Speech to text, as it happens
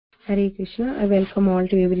Hare Krishna. I welcome all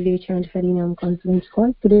to Everyday Chant Harinam conference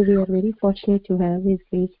call. Today we are very fortunate to have His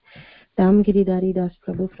Grace Damgiridhari Das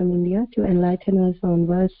Prabhu from India to enlighten us on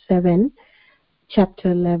verse 7,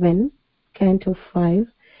 chapter 11, canto 5.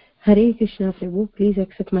 Hare Krishna Prabhu, please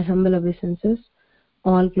accept my humble obeisances.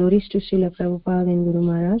 All glories to Srila Prabhupada and Guru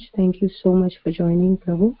Maharaj. Thank you so much for joining,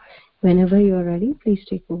 Prabhu. Whenever you are ready, please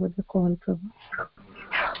take over the call, Prabhu.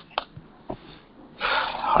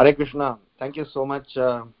 Hare Krishna. Thank you so much.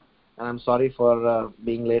 And I'm sorry for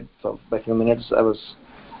being late by a few minutes. I was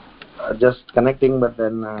just connecting, but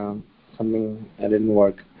then something didn't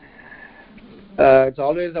work. It's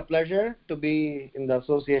always a pleasure to be in the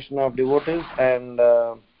association of devotees and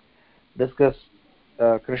discuss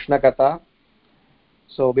Krishna Katha.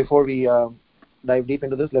 So before we dive deep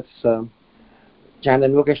into this, let's chant the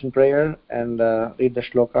invocation prayer and read the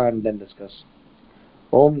shloka and then discuss.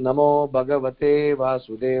 Om Namo Bhagavate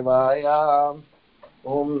Vasudevaya.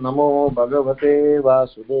 Om Namo Bhagavate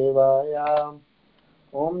Vasudevaya.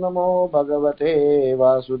 Om Namo Bhagavate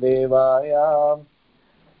Vasudevaya.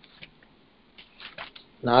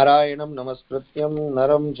 Narayanam Namaskrityam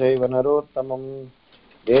Naram Jaiva Narottamam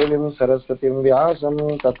Devim Saraswatim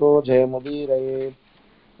Vyasam Tato Jayamudiraye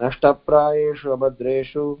Nashtaprayeshu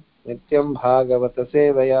Abhadreshu Nityam Bhagavata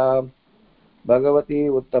Sevaya Bhagavati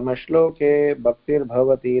Uttama Shloke Bhaktir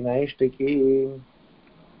Bhavati Naishtiki.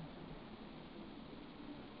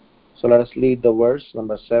 So let us read the verse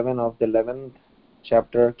number 7 of the 11th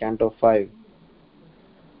chapter, canto 5.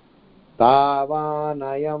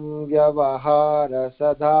 Tavanayam vyavahara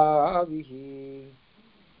sadhavihi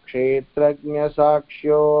kshetrajna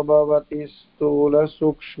sakshyo bhavati stula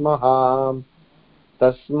sukshmaha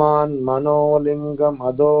tasman manolingam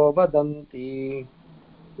ado vadanti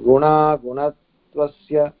guna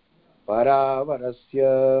gunatvasya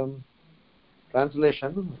paravarasya.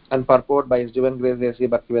 Translation and purport by His Divine Grace A.C.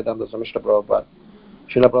 Bhaktivedanta Swami Srila Prabhupada.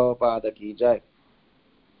 Srila Prabhupada ki jai.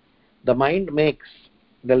 The mind makes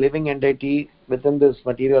the living entity within this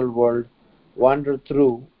material world wander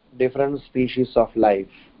through different species of life,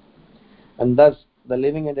 and thus the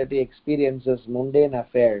living entity experiences mundane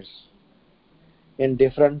affairs in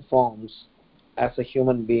different forms as a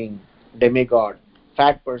human being, demigod,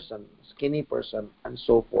 fat person, skinny person, and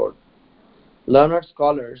so forth. Learned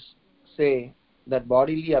scholars say that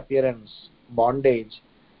bodily appearance, bondage,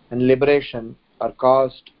 and liberation are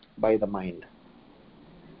caused by the mind.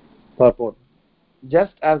 Purport.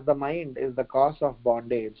 Just as the mind is the cause of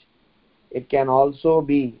bondage, it can also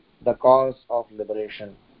be the cause of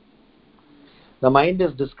liberation. The mind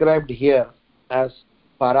is described here as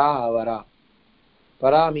para avara.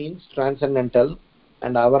 Para means transcendental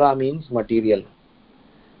and avara means material.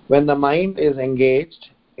 When the mind is engaged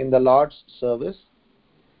in the Lord's service,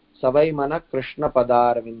 Savai Mana Krishna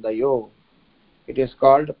Padaravindayo, it is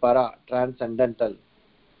called para, transcendental.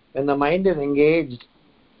 When the mind is engaged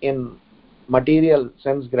in material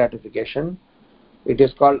sense gratification, it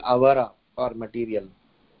is called avara or material.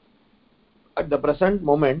 At the present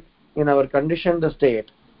moment, in our conditioned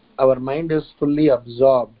state, our mind is fully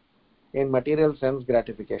absorbed in material sense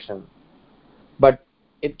gratification. But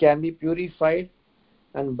it can be purified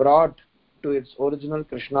and brought to its original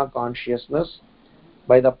Krishna consciousness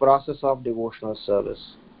by the process of devotional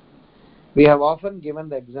service. We have often given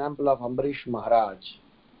the example of Ambarish Maharaj.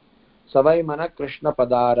 Savai Mana Krishna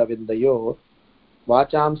Padaravindayo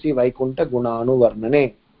Vachamsi Vaikunta Gunanu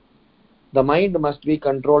Varnane. The mind must be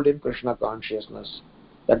controlled in Krishna consciousnus.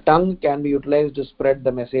 The tongue can be utilized to spread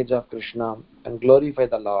the message of Krishna and glorify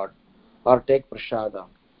the Lord, or take prasada,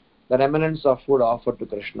 the remnants of food offered to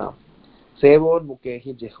Krishna. Sevon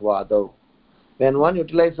Mukehi Jihvadav. When one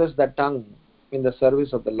utilizes the tongue in the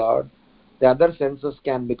service of the Lord, the other senses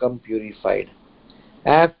can become purified.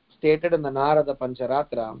 As stated in the Narada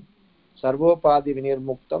Pancharatra, Sarvopadi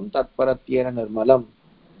Vinirmuktam Tatparatyena Nirmalam.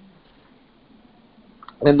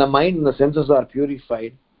 When the mind and the senses are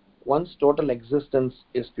purified, one's total existence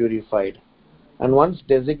is purified, and one's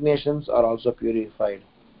designations are also purified.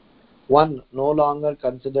 One no longer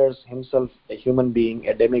considers himself a human being,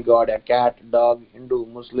 a demigod, a cat, dog, Hindu,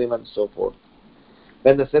 Muslim, and so forth.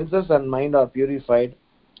 When the senses and mind are purified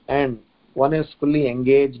and one is fully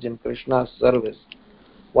engaged in Krishna's service,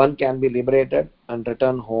 one can be liberated and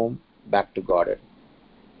return home back to Godhead.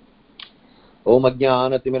 Om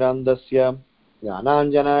Ajnanaatimirandasya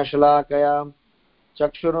Jnananjana Shalakaya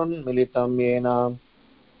Chakshurun Militam Yena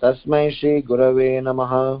Tasmai Shri Gurave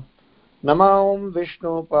Namaha. Namah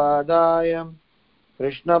Vishnu Padaya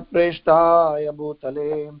Krishna Preshtaya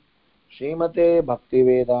Bhutale Srimate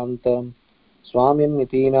Bhaktivedanta Swamin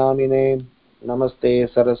Niti Namine Namaste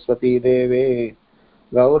Saraswati Deve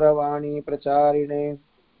Gauravani Pracharine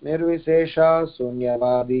निर्विशेषा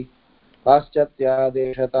शून्यवादी पाश्चात्या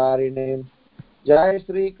देशतारिणे जय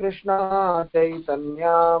श्री कृष्ण चैतन्य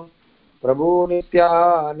प्रभु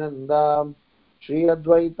नित्यानंद श्री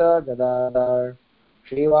अद्वैत गदाधर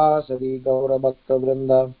श्रीवासदि गौर भक्त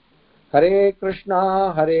वृंद हरे कृष्णा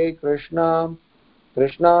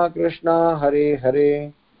कृष्णा कृष्णा हरे हरे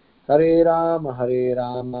हरे राम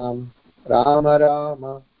राम राम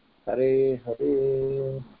हरे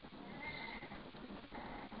हरे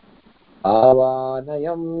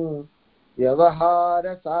आवानयं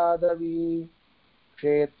व्यवहार साधवी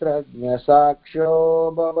क्षेत्रज्ञ साक्ष्यो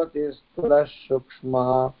भवति स्थूलः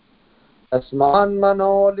सूक्ष्मः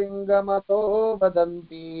तस्मान्मनो लिङ्गमतो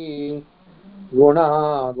वदन्ति गुणा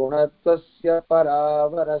गुणत्वस्य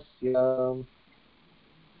परावरस्य.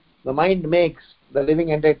 The mind makes the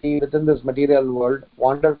living entity within this material world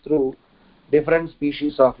wander through different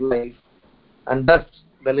species of life, and thus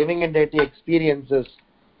the living entity experiences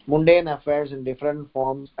mundane affairs in different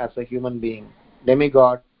forms as a human being,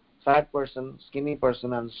 demigod, fat person, skinny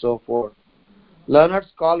person, and so forth. Learned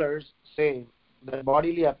scholars say that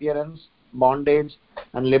bodily appearance, bondage,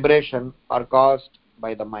 and liberation are caused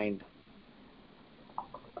by the mind.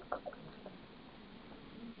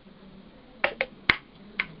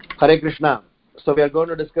 Hare Krishna. So we are going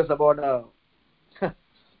to discuss about a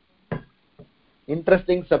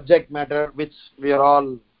interesting subject matter which we are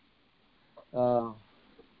all uh,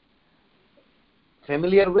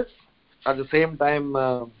 familiar with, at the same time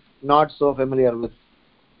not so familiar with.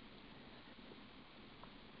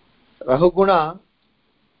 Rahuguna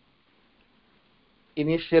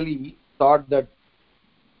initially thought that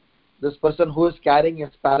this person who is carrying his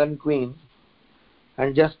palanquin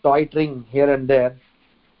and just loitering here and there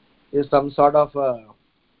is some sort of a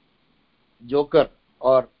joker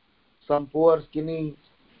or some poor skinny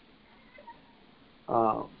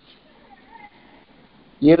uh,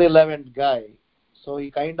 irrelevant guy. So he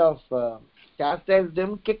kind of chastised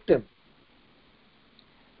him, kicked him.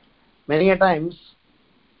 Many a times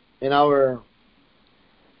in our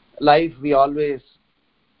life we always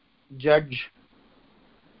judge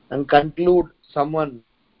and conclude someone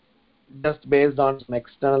just based on some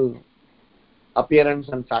external appearance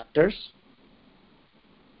and factors.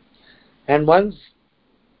 And once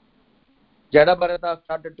Jadabharata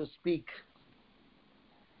started to speak,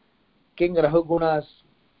 King Rahuguna's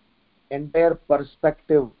entire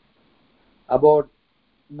perspective about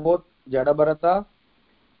both Jadabharata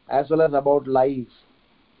as well as about life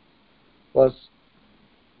was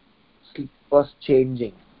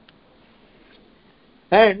changing.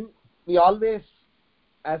 And we always,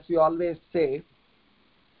 as we always say,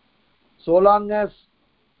 so long as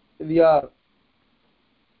we are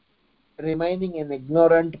remaining an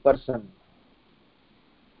ignorant person,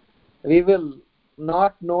 we will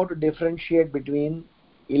not know to differentiate between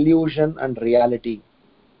illusion and reality.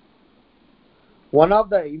 One of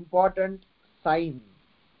the important sign,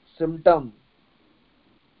 symptom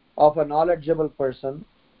of a knowledgeable person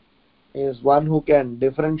is one who can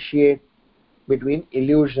differentiate between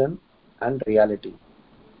illusion and reality.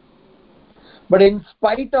 But in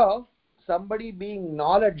spite of somebody being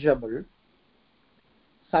knowledgeable,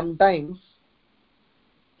 sometimes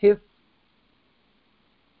his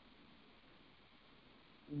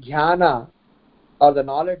jnana or the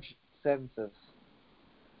knowledge senses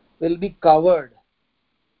will be covered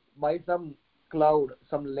by some cloud,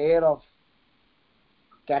 some layer of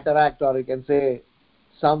cataract, or you can say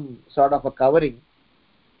some sort of a covering,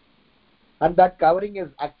 and that covering is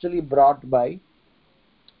actually brought by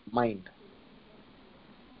mind.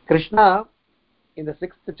 Krishna, in the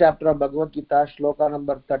 6th chapter of Bhagavad Gita, shloka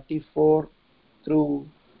number 34 through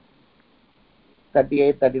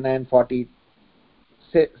 38, 39, 40,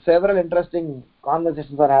 several interesting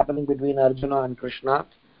conversations are happening between Arjuna and Krishna,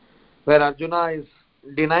 where Arjuna is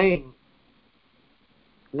denying,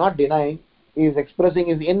 not denying, he is expressing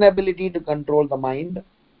his inability to control the mind,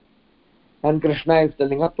 and Krishna is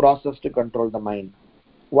telling a process to control the mind,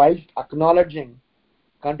 whilst acknowledging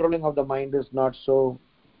controlling of the mind is not so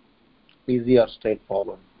easy or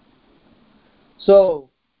straightforward. So,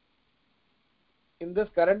 in this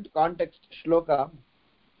current context shloka,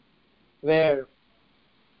 where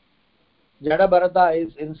Jadabharata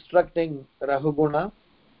is instructing Rahuguna,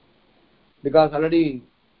 because already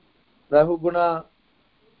Rahuguna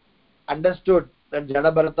understood that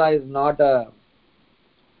Jadabharata is not a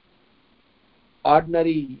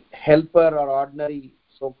ordinary helper or ordinary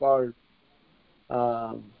so-called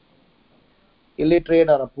illiterate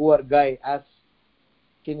or a poor guy as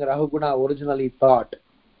King Rahuguna originally thought.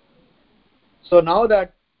 So now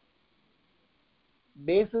that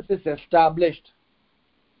basis is established,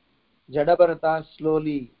 Jadabharata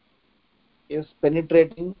slowly is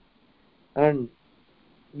penetrating and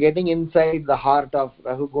getting inside the heart of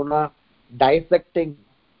Rahuguna, dissecting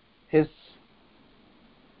his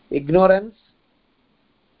ignorance,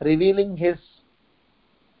 revealing his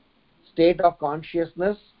state of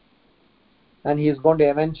consciousness, and he is going to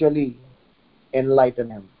eventually enlighten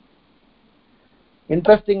him.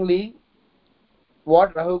 Interestingly,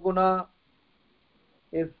 what Rahuguna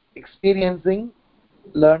is experiencing,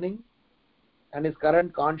 learning, and his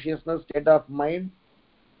current consciousness state of mind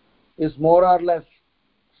is more or less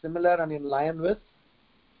similar and in line with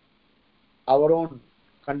our own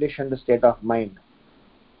conditioned state of mind.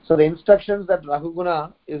 So the instructions that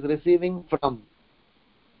Rahuguna is receiving from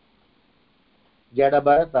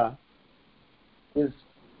Jadabharata is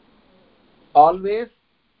always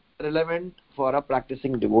relevant for a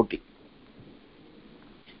practicing devotee.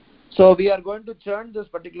 So we are going to churn this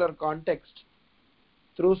particular context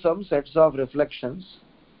through some sets of reflections,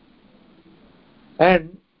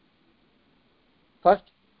 and first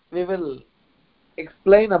we will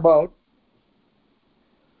explain about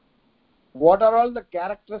what are all the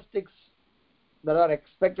characteristics that are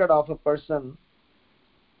expected of a person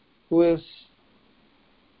who is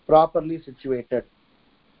properly situated.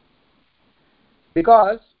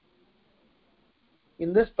 Because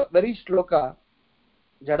in this very shloka,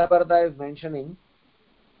 Jadabharata is mentioning,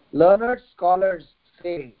 learned scholars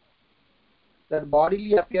say that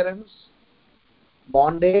bodily appearance,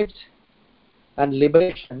 bondage, and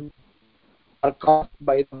liberation are caused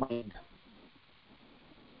by the mind.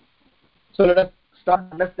 So let us start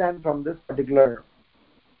to understand from this particular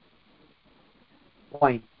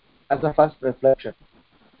point as a first reflection.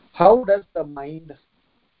 How does the mind,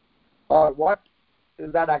 or what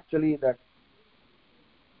is that actually that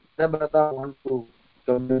Jadabharata wants to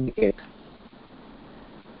communicate?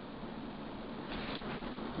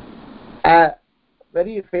 A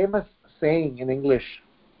very famous saying in English,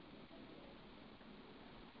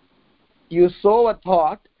 you sow a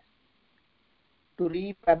thought to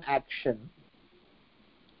reap an action.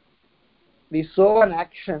 We sow an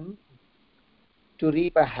action to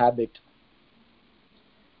reap a habit.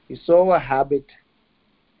 We sow a habit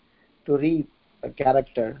to reap a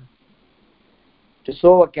character. To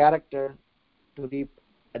sow a character to reap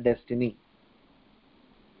a destiny.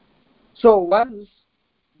 So one's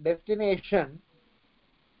destination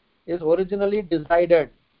is originally decided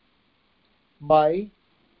by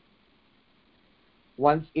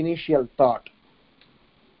one's initial thought.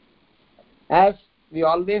 As we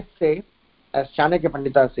always say, as Chanakya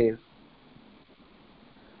Pandita says,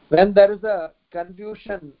 when there is a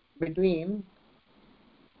confusion between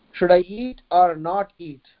should I eat or not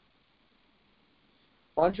eat,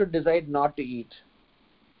 one should decide not to eat.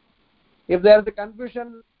 If there is a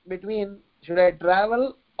confusion between should I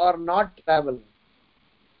travel or not travel,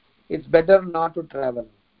 it's better not to travel.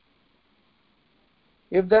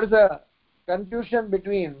 If there is a confusion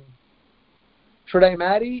between should I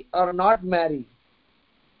marry or not marry,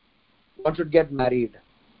 one should get married.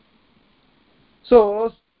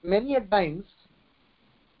 So many a times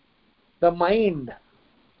the mind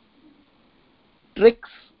tricks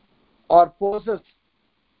or poses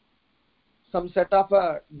some set of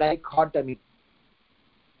a dichotomy,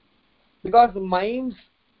 because the mind's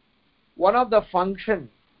one of the function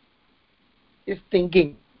is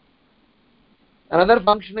thinking, another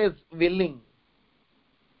function is willing,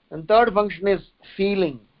 and third function is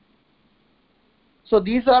feeling. So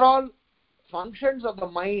these are all functions of the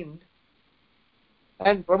mind,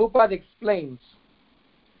 and Prabhupada explains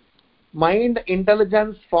mind,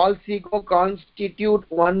 intelligence, false ego constitute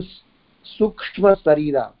one's sukshma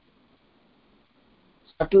sarira,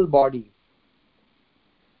 subtle body,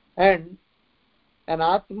 and an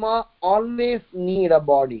atma always need a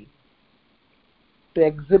body to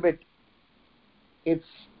exhibit its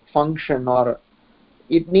function, or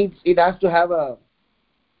it has to have a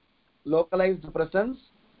localized presence,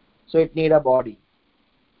 so it need a body.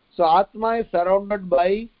 So atma is surrounded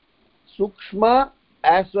by sukshma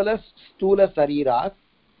as well as stula sariras.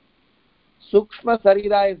 Sukshma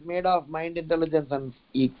sarira is made of mind, intelligence, and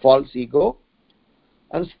false ego,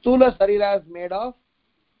 and stula sarira is made of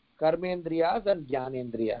karmendriyas and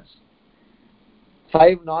jnanendriyas,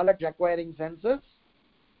 5 knowledge acquiring senses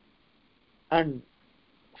and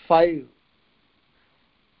 5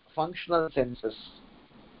 functional senses.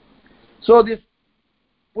 So this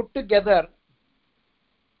put together,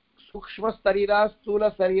 sukshma sarira,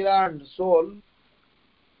 stula sarira, and soul,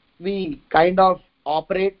 we kind of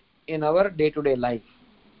operate in our day-to-day life.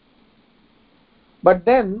 But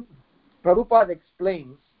then Prabhupada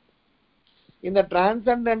explains, in the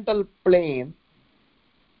transcendental plane,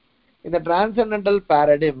 In the transcendental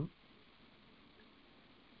paradigm,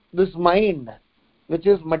 this mind, which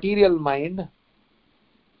is material mind,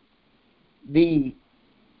 the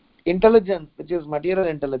intelligence, which is material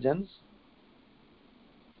intelligence,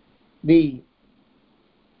 the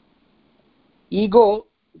ego,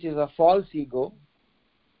 which is a false ego,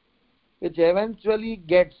 which eventually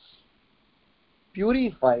gets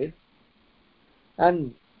purified,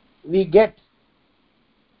 and we get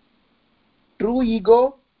true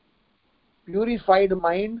ego, purified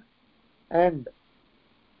mind, and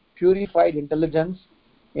purified intelligence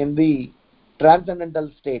in the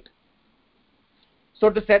transcendental state. So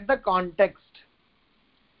to set the context,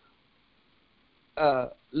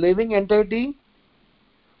 living entity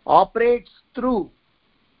operates through,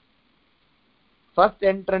 first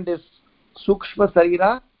entrant is Sukshma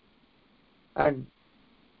Sarira, and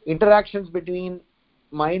interactions between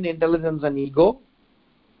mind, intelligence and ego.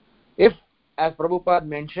 If, as Prabhupada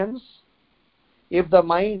mentions, if the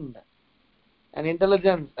mind and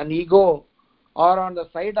intelligence and ego are on the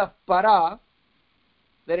side of para,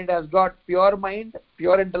 then it has got pure mind,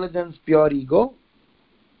 pure intelligence, pure ego.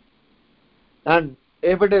 And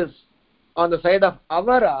if it is on the side of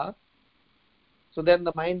avara, so then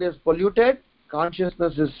the mind is polluted,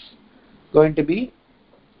 consciousness is going to be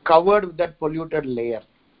covered with that polluted layer.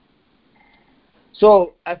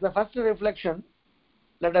 So as the first reflection,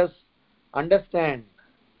 let us understand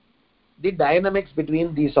the dynamics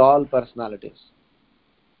between these all personalities.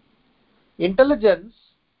 Intelligence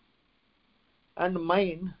and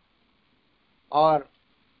mind are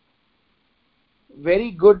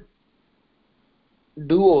very good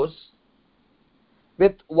duos,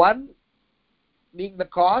 with one being the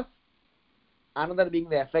cause, another being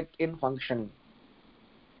the effect in functioning.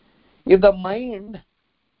 If the mind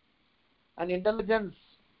and intelligence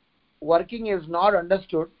working is not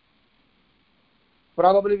understood,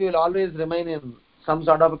 probably we will always remain in some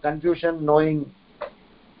sort of a confusion knowing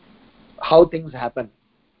how things happen.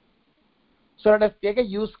 So let us take a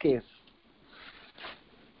use case.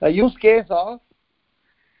 A use case of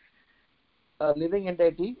a living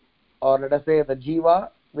entity, or let us say the jiva,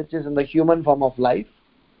 which is in the human form of life.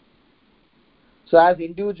 So as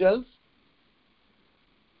individuals,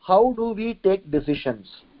 how do we take decisions?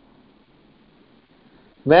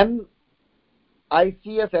 When I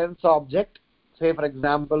see a sense object, say for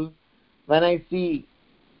example, when I see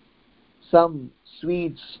some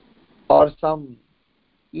sweets or some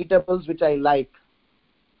eatables which I like,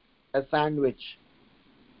 a sandwich,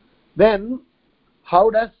 then how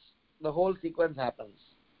does the whole sequence happens?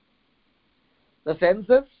 The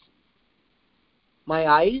senses, my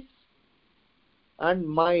eyes and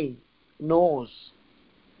my nose,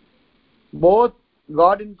 both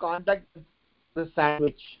got in contact with the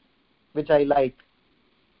sandwich which I like.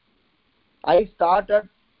 I started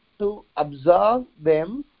to observe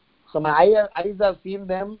them, so my eyes have seen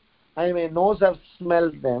them and my nose have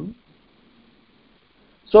smelled them.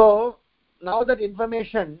 So now that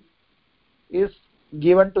information is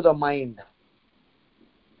given to the mind.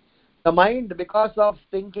 The mind, because of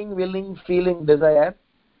thinking, willing, feeling, desire,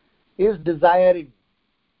 is desiring.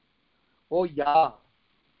 Oh yeah,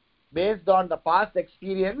 based on the past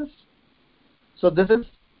experience, so this is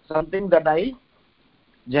something that I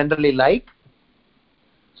generally like.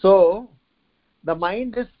 So the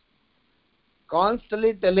mind is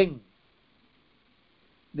constantly telling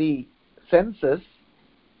the senses,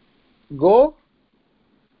 go,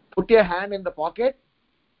 put your hand in the pocket,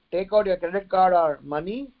 take out your credit card or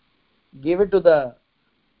money, give it to the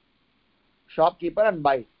shopkeeper and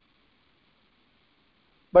buy.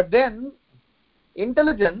 But then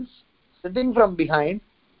intelligence sitting from behind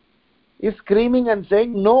is screaming and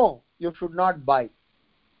saying, no, you should not buy.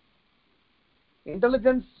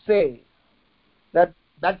 Intelligence say that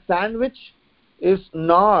that sandwich is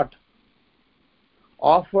not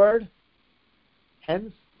offered,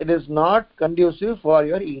 hence it is not conducive for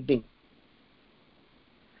your eating.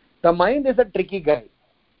 The mind is a tricky guy.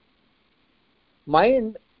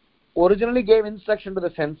 Mind originally gave instruction to the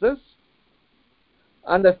senses,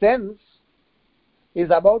 and the sense is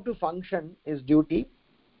about to function its duty.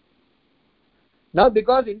 Now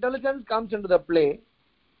because intelligence comes into the play,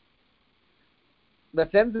 the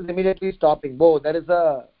sense is immediately stopping. Both, there is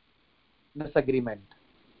a disagreement.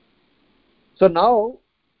 So now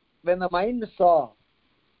when the mind saw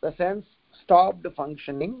the sense stopped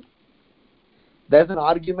functioning, there is an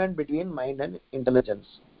argument between mind and intelligence.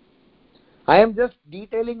 I am just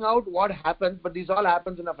detailing out what happens, but this all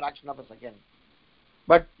happens in a fraction of a second.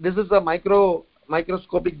 But this is a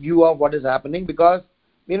microscopic view of what is happening, because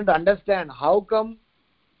we need to understand how come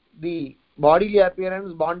the bodily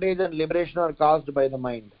appearance, bondage and liberation are caused by the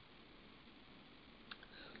mind.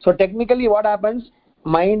 So technically what happens?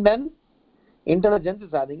 Mind and intelligence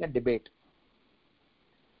is having a debate.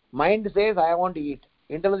 Mind says, I want to eat.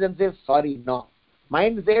 Intelligence says, sorry, no.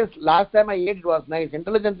 Mind says, last time I ate it was nice.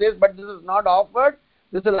 Intelligence says, but this is not offered.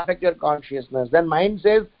 This will affect your consciousness. Then mind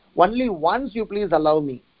says, only once you please allow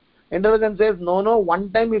me. Intelligence says, no,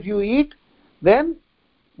 one time if you eat, then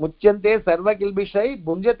muchyante sarva kilbishai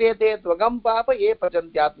bhunjate te tvagam papa ye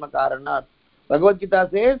pajantyatma karanat. Bhagavad Gita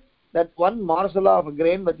says that one morsel of a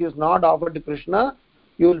grain which is not offered to Krishna,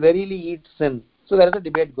 you will verily eat sin. So there is a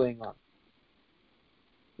debate going on.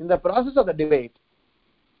 In the process of the debate,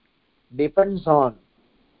 depends on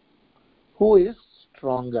who is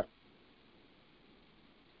stronger.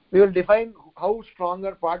 We will define how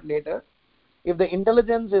stronger part later. If the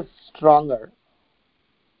intelligence is stronger,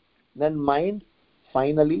 then mind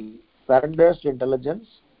finally surrenders to intelligence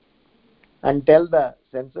and tell the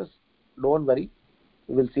senses, don't worry,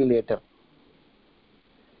 we will see later.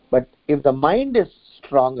 But if the mind is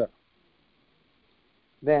stronger,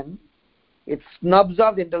 then it snubs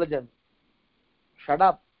off the intelligence. Shut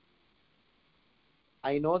up.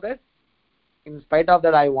 I know that. In spite of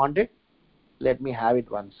that, I want it. Let me have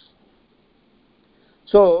it once.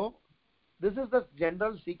 So, this is the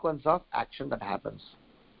general sequence of action that happens.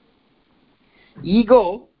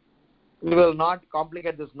 Ego, we will not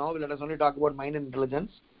complicate this now. Let us only talk about mind and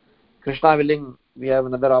intelligence. Krishna willing, we have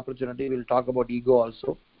another opportunity. We will talk about ego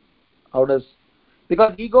also.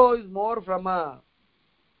 Because ego is more from a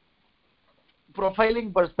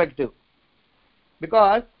profiling perspective.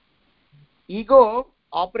 Because ego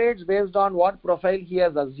operates based on what profile he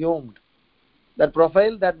has assumed. That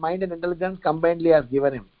profile that mind and intelligence combinedly has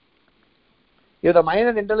given him. If the mind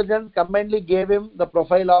and intelligence combinedly gave him the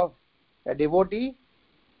profile of a devotee,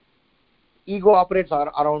 ego operates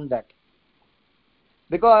around that.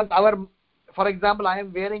 Because for example, I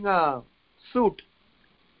am wearing a suit,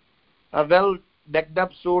 a well decked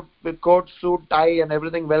up suit with coat, suit, tie and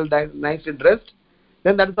everything well nicely dressed,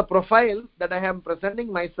 then that is the profile that I am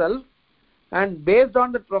presenting myself, and based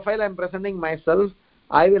on that profile I am presenting myself,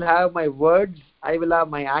 I will have my words, I will have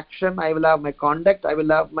my action, I will have my conduct, I will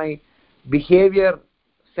have my behavior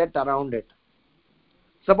set around it.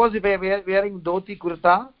 Suppose if I am wearing dhoti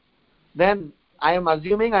kurta, then I am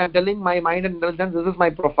assuming, I am telling my mind and intelligence, this is my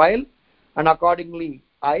profile, and accordingly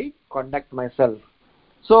I conduct myself.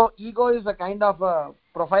 So ego is a kind of a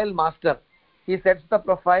profile master. He sets the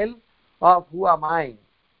profile of who am I.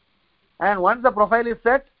 And once the profile is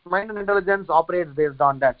set, mind and intelligence operates based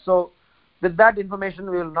on that. So with that information,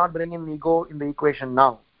 we will not bring in ego in the equation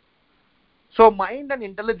now. So mind and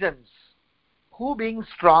intelligence, who being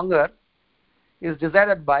stronger, is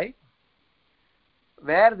decided by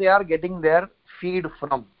where they are getting their feed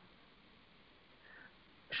from.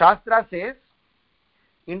 Shastra says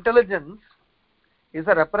intelligence is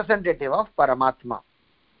a representative of Paramatma.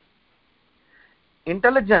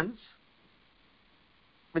 Intelligence,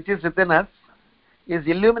 which is within us, is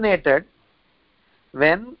illuminated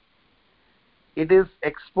when it is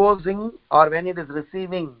exposing or when it is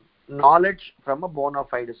receiving knowledge from a bona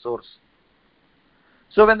fide source.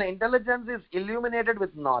 So when the intelligence is illuminated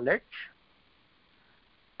with knowledge,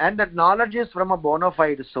 and that knowledge is from a bona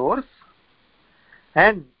fide source,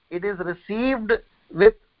 and it is received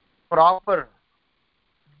with proper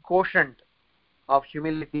quotient of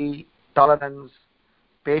humility, tolerance,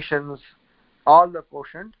 patience, all the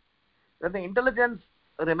quotient, then the intelligence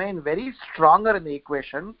remain very stronger in the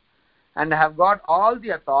equation and have got all the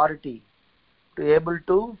authority to be able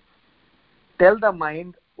to tell the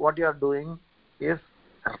mind what you are doing is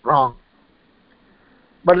wrong.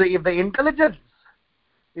 But if the intelligence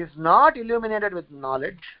is not illuminated with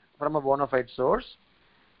knowledge from a bona fide source,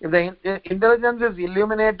 if the intelligence is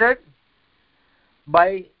illuminated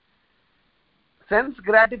by sense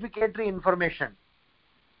gratificatory information,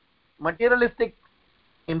 materialistic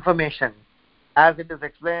information, as it is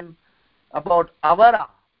explained about avara,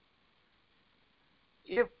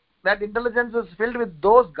 if that intelligence is filled with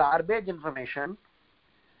those garbage information,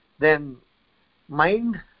 then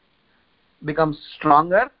mind becomes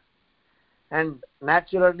stronger and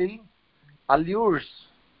naturally allures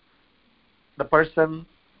the person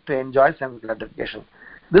to enjoy sense gratification.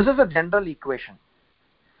 This is a general equation.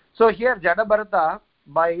 So here Jadabharata,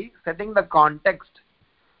 by setting the context,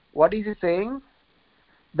 what is he saying?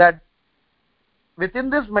 That within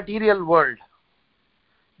this material world,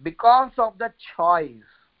 because of the choice,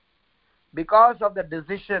 because of the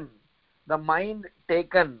decision the mind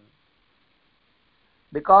taken,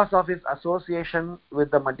 because of his association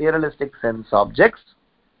with the materialistic sense objects,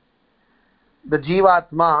 the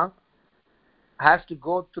Jivatma has to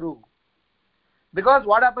go through. Because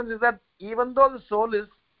what happens is that even though the soul is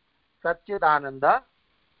Satchidananda,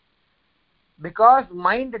 because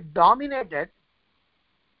mind dominated,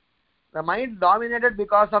 the mind dominated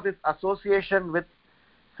because of its association with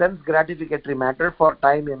sense gratificatory matter for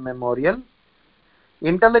time immemorial.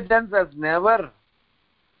 Intelligence has never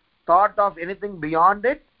thought of anything beyond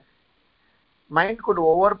it. Mind could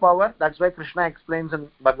overpower. That's why Krishna explains in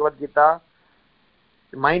Bhagavad Gita,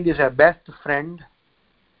 mind is your best friend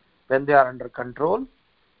when they are under control,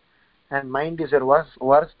 and mind is your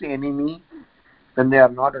worst enemy when they are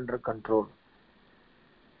not under control.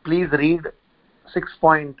 Please read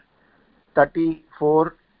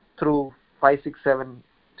 6.34 through 5, 6, 7,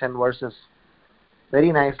 10 verses.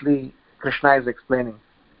 Very nicely Krishna is explaining.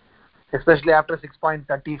 Especially after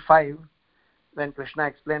 6.35, when Krishna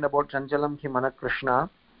explained about Chanchalam ki mana Krishna,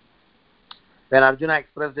 when Arjuna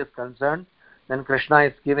expressed his concern, then Krishna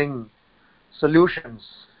is giving solutions.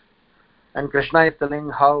 And Krishna is telling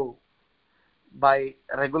how by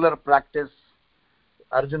regular practice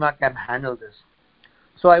Arjuna can handle this.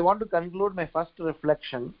 So I want to conclude my first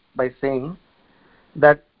reflection by saying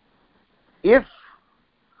that if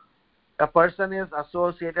a person is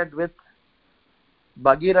associated with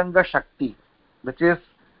Bhagiranga Shakti, which is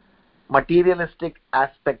materialistic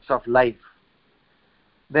aspects of life,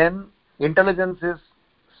 then intelligence is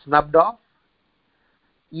snubbed off,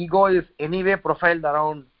 ego is anyway profiled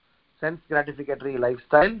around sense gratificatory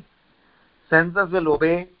lifestyle, senses will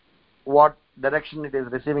obey what direction it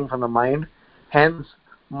is receiving from the mind, hence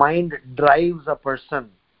mind drives a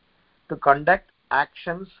person to conduct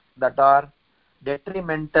actions that are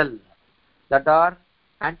detrimental, that are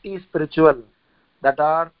anti-spiritual, that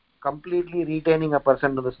are completely retaining a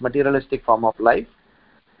person to this materialistic form of life.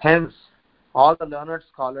 Hence, all the learned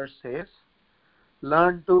scholars says,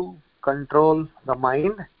 learn to control the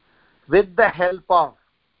mind with the help of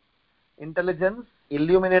intelligence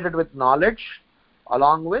illuminated with knowledge,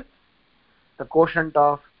 along with the quotient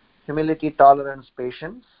of humility, tolerance,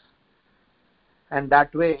 patience, and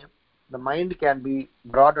that way the mind can be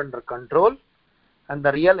brought under control and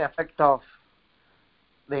the real effect of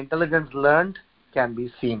the intelligence learned can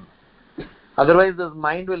be seen. Otherwise, this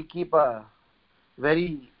mind will keep a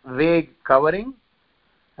very vague covering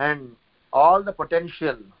and all the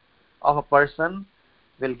potential of a person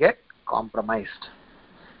will get compromised.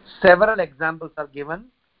 Several examples are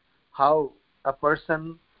given how a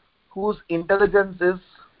person whose intelligence is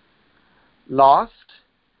lost,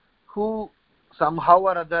 who somehow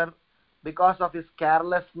or other because of his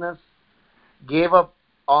carelessness gave up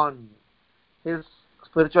on his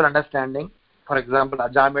spiritual understanding. For example,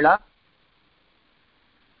 Ajamila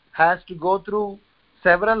has to go through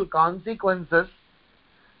several consequences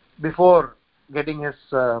before getting his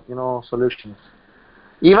solutions.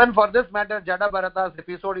 Even for this matter, Jada Bharata's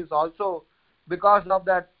episode is also because of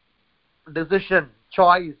that decision,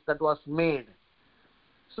 choice that was made.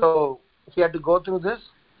 So he had to go through this.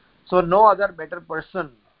 So no other better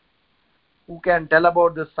person who can tell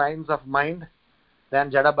about the science of mind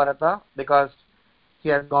than Jada Bharata, because he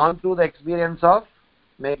has gone through the experience of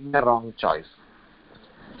making a wrong choice.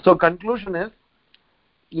 So conclusion is,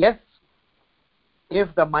 yes,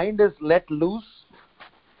 if the mind is let loose,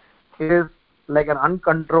 it is like an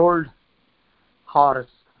uncontrolled horse.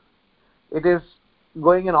 It is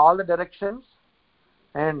going in all the directions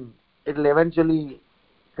and it will eventually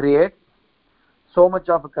create so much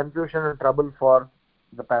of a confusion and trouble for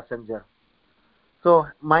the passenger. So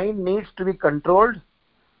mind needs to be controlled,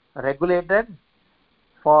 regulated.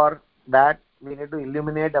 For that we need to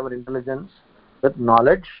illuminate our intelligence with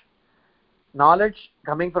knowledge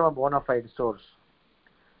coming from a bona fide source.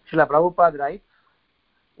 Srila Prabhupada writes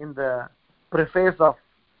in the preface of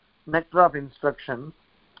Nectar of Instruction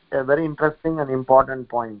a very interesting and important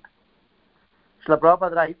point. Srila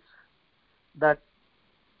Prabhupada writes that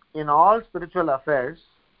in all spiritual affairs,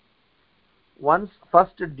 one's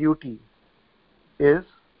first duty is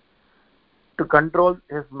to control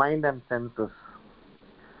his mind and senses.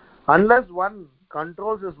 Unless one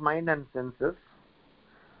controls his mind and senses,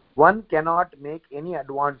 one cannot make any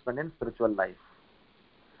advancement in spiritual life.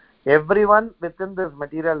 Everyone within this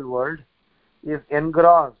material world is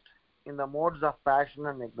engrossed in the modes of passion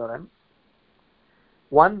and ignorance.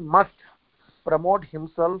 One must promote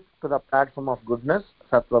himself to the platform of goodness,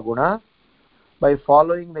 Sattva Guna, by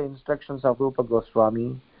following the instructions of Rupa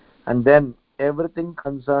Goswami, and then everything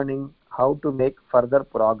concerning how to make further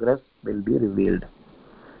progress will be revealed.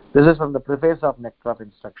 This is from the preface of Nectar of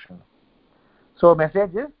Instruction. So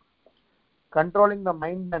message is, controlling the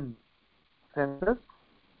mind and senses,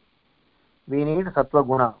 we need Sattva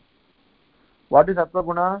Guna. What is Sattva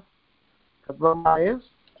Guna? Sattva Guna is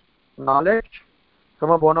knowledge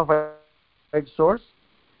from a bona fide source,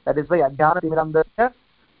 That is why Ajnana-timirandasya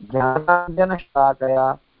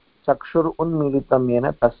Jnananjana-shlakaya Chakshur Unmilitam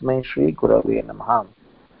Yena Tasmai Shri Gurave Namaha.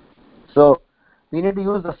 So we need to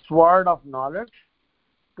use the sword of knowledge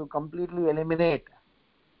to completely eliminate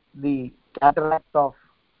the cataract of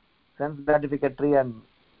sense gratificatory and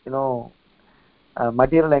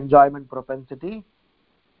material enjoyment propensity,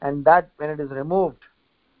 and that when it is removed,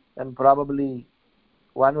 then probably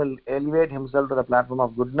one will elevate himself to the platform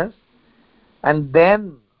of goodness, and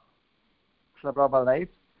then Srila Prabhupada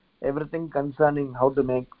writes, everything concerning how to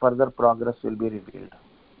make further progress will be revealed.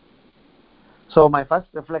 So my first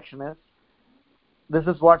reflection is, this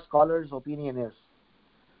is what scholars' opinion is.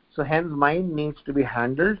 So hence mind needs to be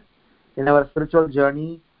handled. In our spiritual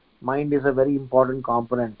journey, mind is a very important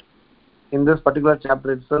component. In this particular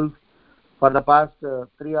chapter itself, for the past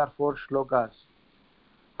 3 or 4 shlokas,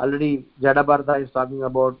 already Jadabharata is talking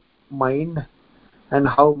about mind and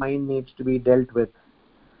how mind needs to be dealt with.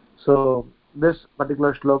 So this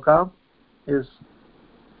particular shloka is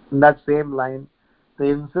in that same line. They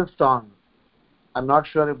insist on, I'm not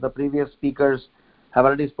sure if the previous speakers have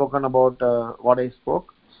already spoken about what I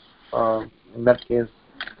spoke. In that case,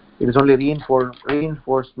 it is only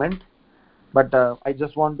reinforcement, but I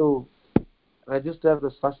just want to register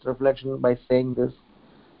this first reflection by saying this,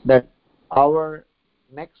 that our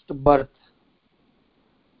next birth,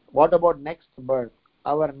 what about next birth?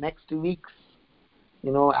 Our next week's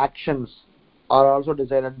actions are also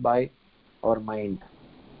decided by our mind.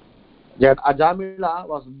 That Ajamila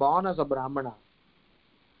was born as a Brahmana.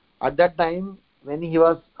 At that time, when he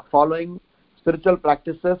was following spiritual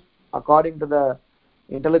practices according to the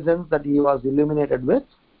intelligence that he was illuminated with,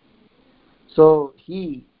 so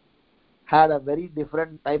he had a very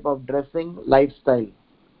different type of dressing lifestyle.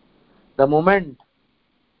 The moment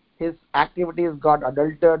his activities got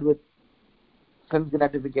adulterated with sense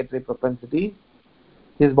gratificatory propensity,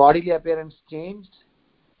 his bodily appearance changed,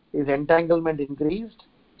 his entanglement increased,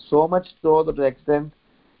 so much so to the extent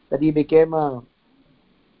that he became a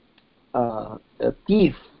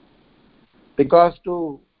thief, because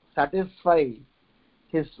to satisfy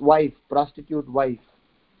his wife, prostitute wife,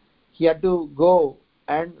 he had to go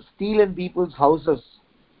and steal in people's houses.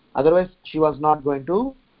 Otherwise, she was not going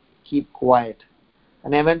to keep quiet.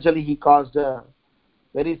 And eventually, he caused a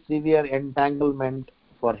very severe entanglement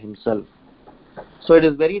for himself. So it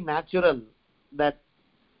is very natural that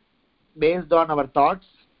based on our thoughts,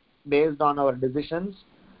 based on our decisions,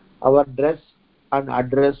 our dress and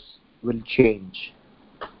address will change.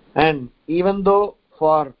 And even though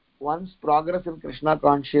for one's progress in Krishna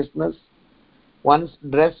consciousness, one's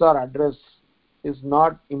dress or address is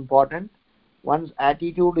not important, one's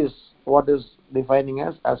attitude is what is defining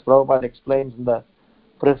us, as Prabhupada explains in the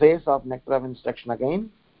preface of Nectar of Instruction again.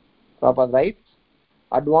 Prabhupada writes,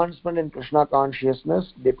 advancement in Krishna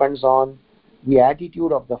consciousness depends on the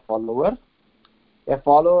attitude of the follower. A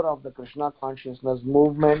follower of the Krishna consciousness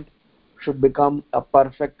movement should become a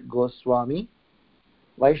perfect Goswami.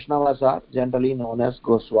 Vaishnavas are generally known as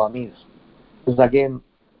Goswamis. This is again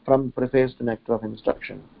from preface to Nectar of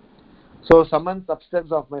Instruction. So sum and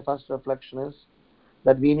substance of my first reflection is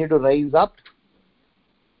that we need to rise up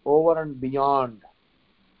over and beyond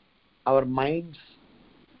our mind's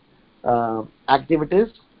activities,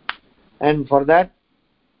 and for that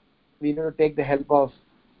we need to take the help of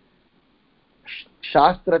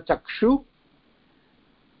Shastra Chakshu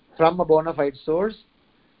from a bona fide source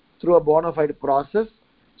through a bona fide process.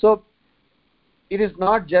 So it is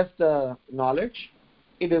not just knowledge,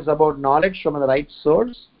 it is about knowledge from the right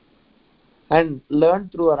source and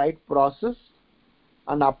learned through a right process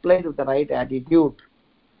and applied with the right attitude.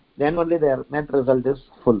 Then only the net result is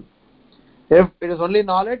full. If it is only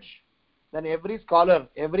knowledge, then every scholar,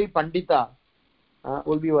 every pandita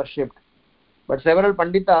will be worshipped. But several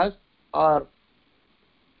panditas are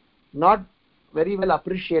not very well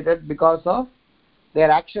appreciated because of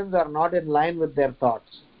their actions are not in line with their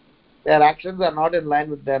thoughts. Their actions are not in line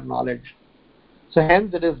with their knowledge. So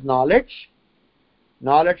hence it is knowledge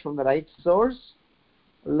from the right source,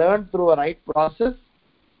 learned through a right process,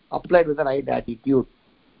 applied with the right attitude.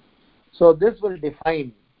 So this will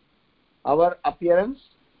define our appearance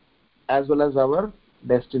as well as our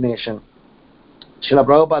destination. Srila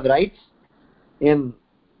Prabhupada writes in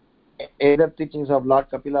either teachings of Lord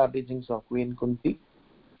Kapila or teachings of Queen Kunti,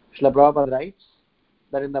 Srila Prabhupada writes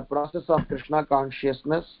that in the process of Krishna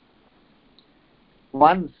consciousness,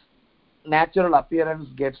 one's natural appearance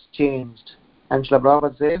gets changed. And Srila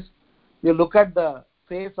Prabhupada says, you look at the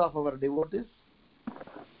face of our devotees,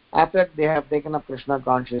 after they have taken up Krishna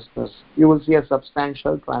consciousness, you will see a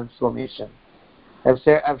substantial transformation.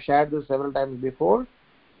 I've shared this several times before,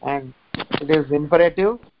 and it is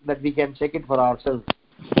imperative that we can check it for ourselves.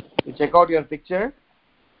 You check out your picture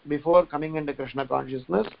before coming into Krishna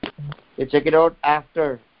consciousness. You check it out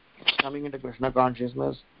after coming into Krishna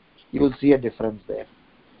consciousness. You will see a difference there.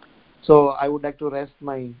 So I would like to rest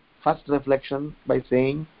my first reflection by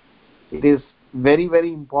saying it is very,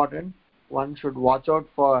 very important. One should watch out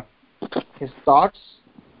for his thoughts,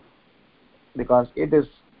 because it is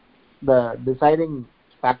the deciding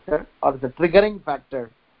factor or the triggering factor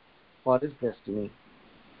for his destiny.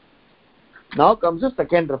 Now comes the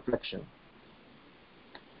second reflection.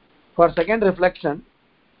 For second reflection,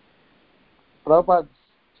 Prabhupada's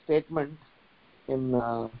statement in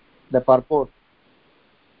the purport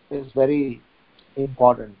is very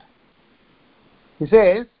important. He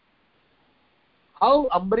says, how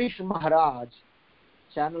Ambarish Maharaj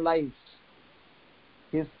channelized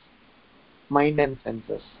his mind and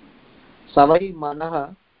senses. Savai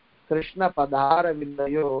Manaha Krishna Padhara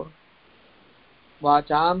Vindayo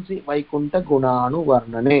Vachamsi Vaikunta Gunanu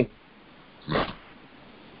Varnane.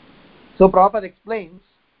 So Prabhupada explains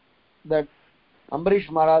that Ambarish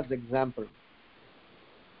Maharaj's example.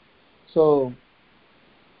 So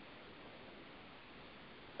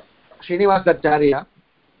Srinivasa Acharya,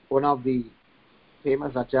 one of the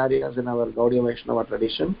famous acharyas in our Gaudiya Vaishnava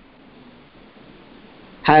tradition,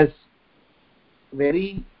 has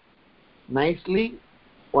very nicely,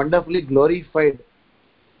 wonderfully glorified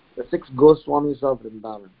the 6 Goswamis of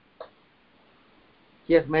Vrindavan.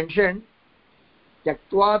 He has mentioned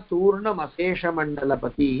Tyaktva Turnam Asesha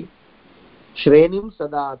Mandalapati Shrenim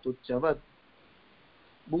Sada Tuchavat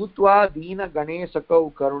Bhutva Dina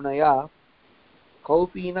Ganesakau Karunaya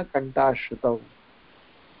Kaupina Kantashritau.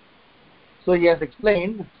 So he has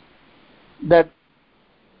explained that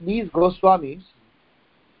these Goswamis,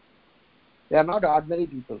 they are not ordinary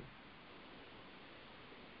people.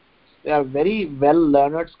 They are very well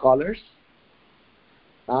learned scholars.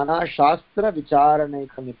 Nana Shastra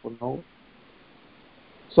Vicharanaika Nipuno.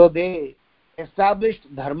 So they established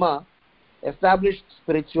dharma, established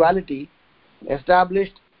spirituality,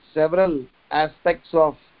 established several aspects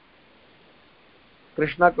of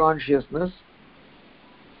Krishna consciousness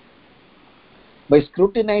by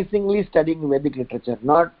scrutinizingly studying Vedic literature,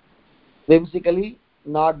 not whimsically,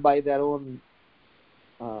 not by their own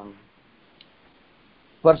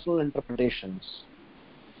personal interpretations.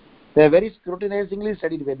 They very scrutinizingly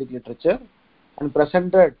studied Vedic literature and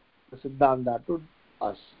presented the Siddhanta to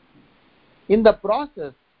us. In the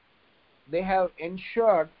process, they have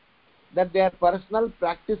ensured that their personal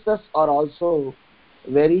practices are also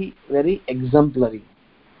very, very exemplary.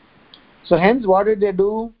 So hence, what did they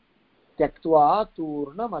do? Tyaktva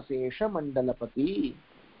Turnam Asesha Mandalapati.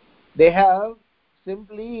 They have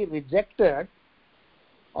simply rejected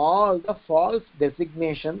all the false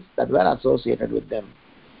designations that were associated with them.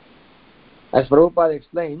 As Prabhupada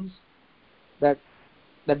explains, that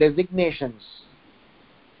the designations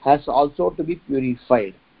has also to be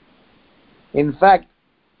purified. In fact,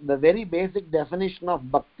 the very basic definition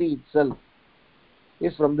of bhakti itself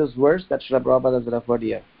is from this verse that Srila Prabhupada has referred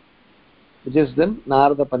here, which is in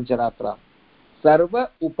Narada Pancharatra. Sarva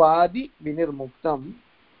upadi vinirmuktam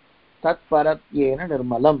tat paratyena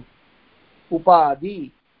nirmalam.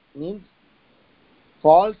 Upadi means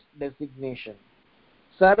false designation.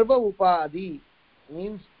 Sarva upadi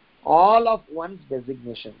means all of one's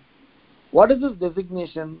designation. What is this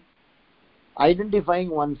designation? Identifying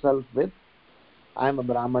oneself with, I am a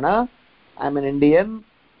Brahmana, I am an Indian,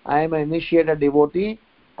 I am an initiated devotee,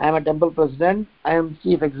 I am a temple president, I am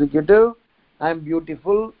chief executive, I am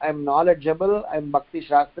beautiful, I am knowledgeable, I am Bhakti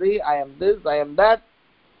Shastri, I am this, I am that.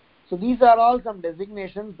 So these are all some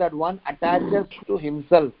designations that one attaches to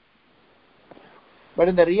himself. But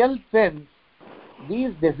in the real sense,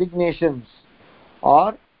 these designations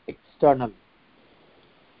are external.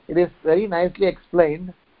 It is very nicely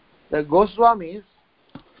explained. The Goswamis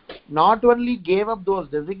not only gave up those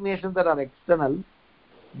designations that are external,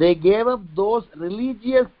 they gave up those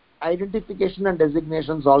religious identification and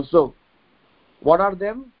designations also. What are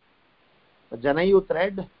them? The Janayu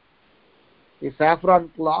thread, the saffron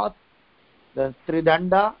cloth, the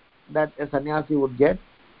Tridanda that a sannyasi would get.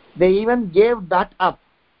 They even gave that up,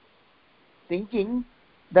 thinking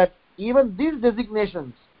that even these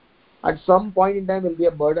designations at some point in time will be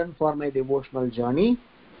a burden for my devotional journey.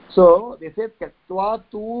 So they said, Tyaktva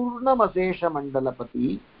Turnam Asesha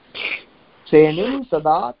Mandalapati Shenim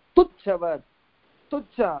Sada Tuchavat.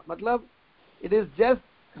 Tucha, matlab, it is just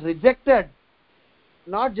rejected.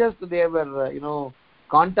 Not just they were,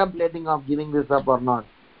 contemplating of giving this up or not.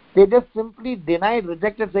 They just simply denied,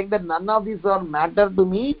 rejected, saying that none of these are matter to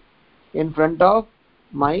me in front of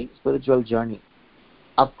my spiritual journey.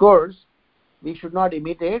 Of course, we should not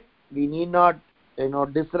imitate. We need not,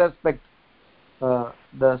 disrespect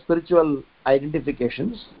the spiritual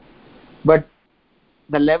identifications. But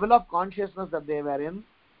the level of consciousness that they were in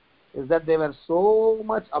is that they were so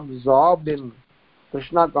much absorbed in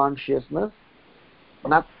Krishna consciousness,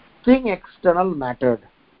 nothing external mattered.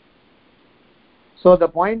 So the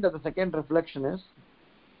point of the second reflection is,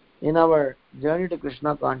 in our journey to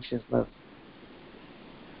Krishna consciousness,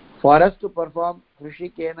 for us to perform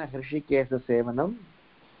Hrishikena Hrishikesa Sevanam,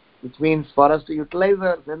 which means for us to utilize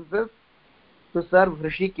our senses to serve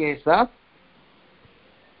Hrishikesa,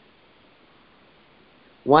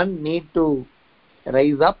 one need to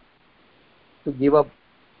rise up to give up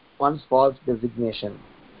one's false designation.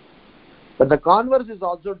 But the converse is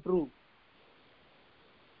also true.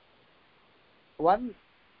 One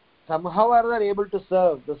somehow or other able to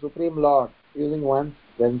serve the Supreme Lord using one's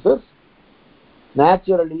senses,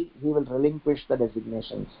 naturally he will relinquish the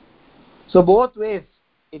designations. So both ways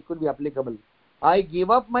it could be applicable. I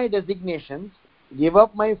give up my designations, give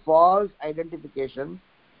up my false identification,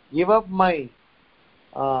 give up my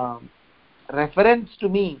reference to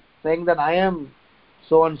me, saying that I am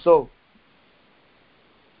so and so.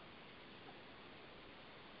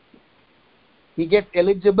 He gets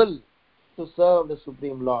eligible to serve the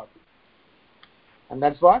Supreme Lord. And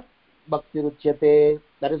that's what Bhakti Ruchyate,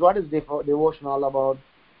 that is what is devotion all about.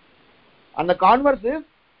 And the converse is,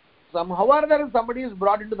 somehow or other somebody is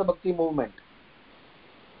brought into the Bhakti movement.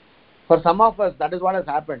 For some of us, that is what has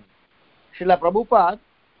happened. Srila Prabhupada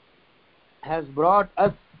has brought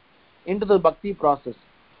us into the Bhakti process,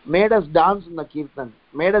 made us dance in the Kirtan,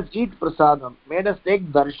 made us eat prasadam, made us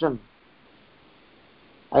take darshan.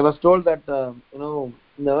 I was told that, in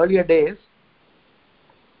the earlier days,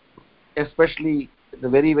 especially the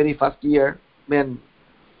very, very first year, when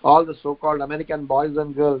all the so-called American boys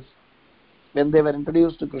and girls, when they were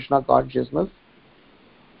introduced to Krishna consciousness,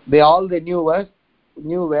 they knew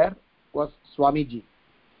where was Swamiji.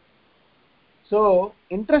 So,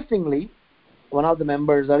 interestingly, one of the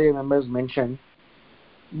earlier members mentioned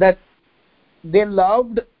that they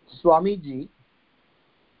loved Swamiji,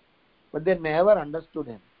 but they never understood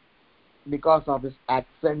him because of his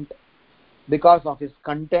accent, because of his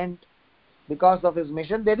content, because of his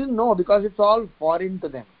mission. They didn't know, because it's all foreign to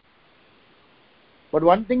them. But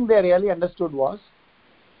one thing they really understood was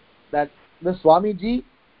that the Swamiji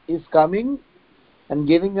is coming and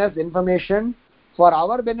giving us information for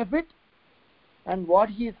our benefit, and what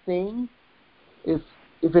he is saying is,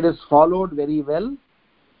 if it is followed very well,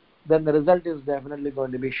 then the result is definitely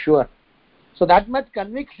going to be sure. So that much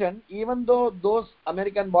conviction, even though those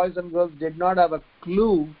American boys and girls did not have a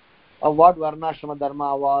clue of what Varnashrama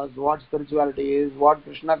Dharma was, what spirituality is, what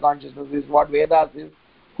Krishna consciousness is, what Vedas is,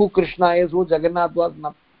 who Krishna is, who Jagannath was,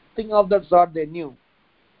 nothing of that sort they knew.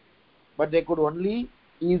 But they could only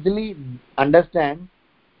easily understand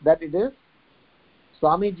that it is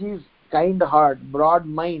Swamiji's kind heart, broad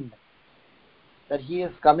mind, that he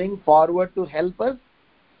is coming forward to help us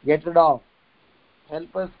get rid of,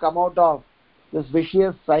 help us come out of this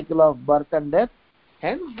vicious cycle of birth and death.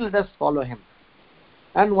 Hence, let us follow him.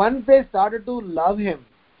 And once they started to love him,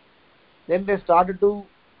 then they started to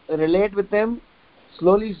relate with him,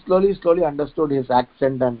 slowly understood his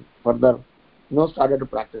accent, and further, started to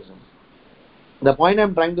practice him. The point I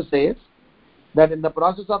am trying to say is that in the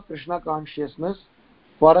process of Krishna consciousness,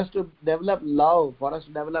 for us to develop love, for us to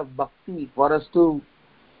develop bhakti, for us to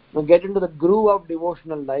get into the groove of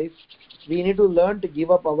devotional life, we need to learn to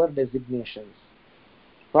give up our designations.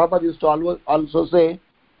 Prabhupada used to also say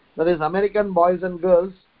that these American boys and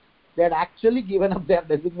girls, they had actually given up their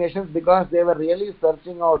designations because they were really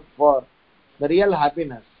searching out for the real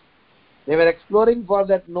happiness. They were exploring for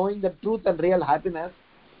that, knowing the truth and real happiness,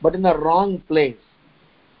 but in a wrong place.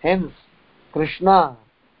 Hence, Krishna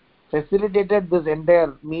facilitated this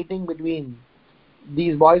entire meeting between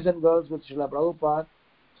these boys and girls with Srila Prabhupada,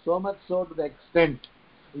 so much so to the extent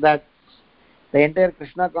that the entire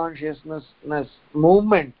Krishna consciousness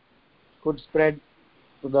movement could spread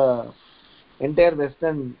to the entire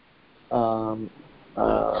Western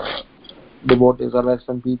devotees or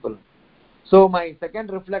Western people. So my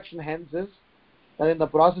second reflection hence is that in the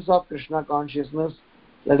process of Krishna consciousness,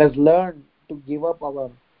 let us learn to give up our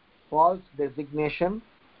false designation.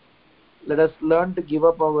 Let us learn to give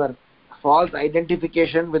up our false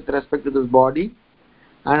identification with respect to this body,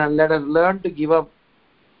 and let us learn to give up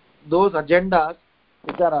those agendas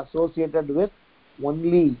which are associated with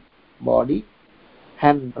only body,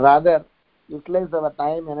 and rather utilize our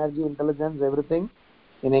time, energy, intelligence, everything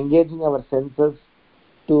in engaging our senses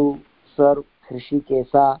to serve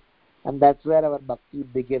Hrishikesa, and that's where our bhakti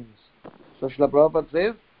begins. So Srila Prabhupada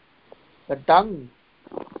says, the tongue,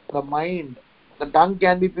 the mind, the tongue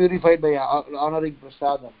can be purified by honoring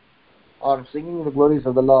prasadam or singing the glories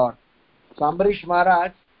of the Lord. So Ambarish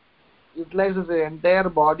Maharaj utilizes the entire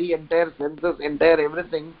body, entire senses, entire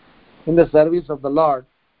everything in the service of the Lord.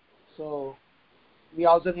 So we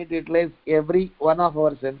also need to utilize every one of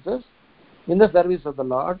our senses in the service of the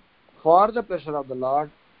Lord, for the pleasure of the Lord,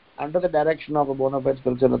 under the direction of a bona fide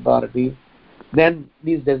spiritual authority. Then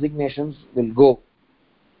these designations will go.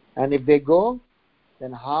 And if they go,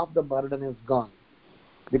 then half the burden is gone.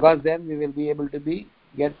 Because then we will be able to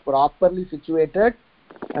get properly situated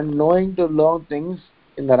and knowing to learn things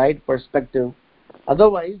in the right perspective.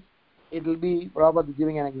 Otherwise, it will be, Prabhupada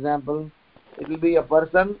giving an example, it will be a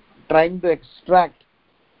person trying to extract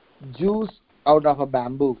juice out of a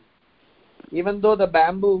bamboo. Even though the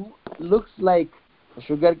bamboo looks like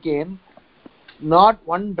sugar cane, not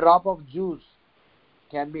one drop of juice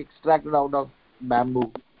can be extracted out of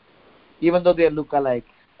bamboo, even though they look alike.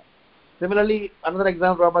 Similarly, another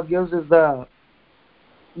example Prabhupada gives is the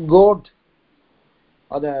goat,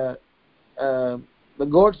 or the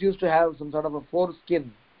goats used to have some sort of a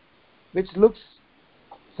foreskin which looks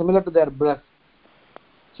similar to their breast.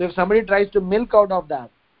 So if somebody tries to milk out of that,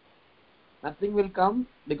 nothing will come,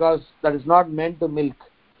 because that is not meant to milk.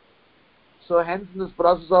 So hence, in this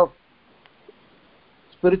process of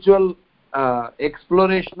spiritual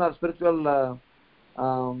exploration or spiritual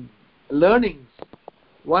learnings,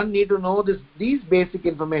 one need to know these basic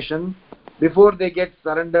information before they get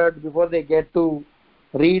surrendered, before they get to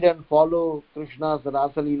read and follow Krishna's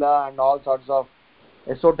Rasa Leela and all sorts of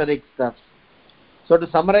esoteric stuff. So to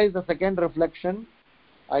summarize the second reflection,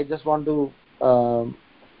 I just want to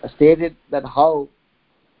state it, that how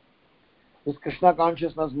this Krishna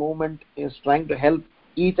consciousness movement is trying to help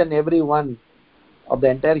each and every one of the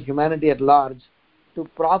entire humanity at large to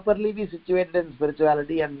properly be situated in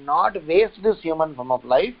spirituality and not waste this human form of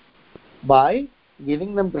life, by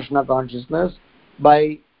giving them Krishna consciousness,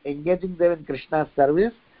 by engaging them in Krishna's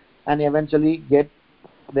service, and eventually get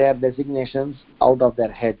their designations out of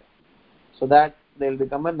their head, so that they will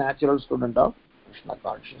become a natural student of Krishna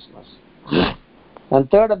consciousness. And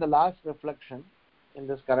third and the last reflection in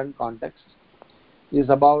this current context is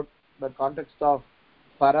about the context of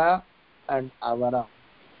para and avara.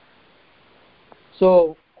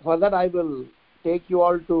 So for that I will take you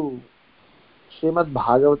all to Srimad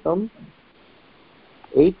Bhagavatam,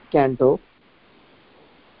 8th canto.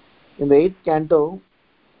 In the 8th canto,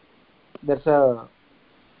 there's a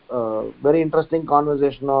very interesting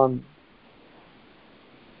conversation on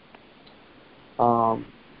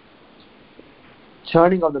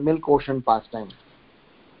churning of the milk ocean pastime.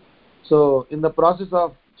 So in the process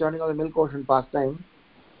of churning of the milk ocean pastime,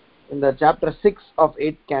 in the chapter 6 of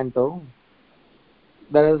 8th canto,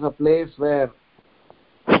 there is a place where,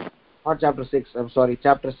 not chapter 6, I'm sorry,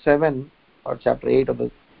 chapter 7 or chapter 8 of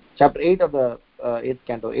the 8th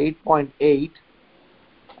canto, 8.8.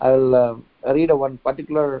 I will read one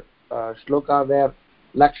particular shloka where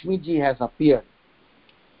Lakshmi ji has appeared.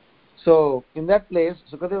 So in that place,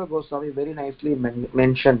 Sukadeva Goswami very nicely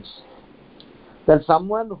mentions that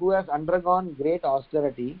someone who has undergone great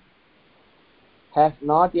austerity has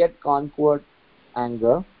not yet conquered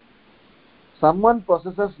anger. Someone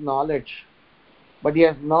possesses knowledge, but he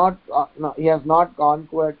has not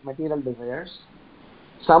conquered material desires.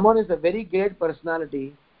 Someone is a very great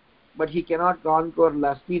personality, but he cannot conquer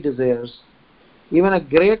lusty desires. Even a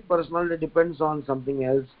great personality depends on something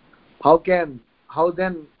else. How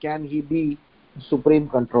then can he be supreme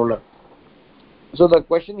controller? So the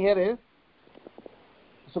question here is,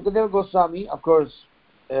 Sukadeva Goswami, of course,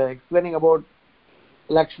 explaining about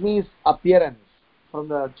Lakshmi's appearance from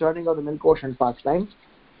the churning of the milk ocean pastime.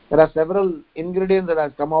 There are several ingredients that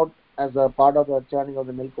have come out as a part of the churning of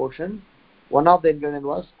the milk ocean. One of the ingredients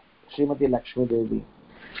was Srimati Lakshmi Devi.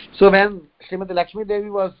 So when Srimati Lakshmi Devi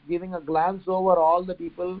was giving a glance over all the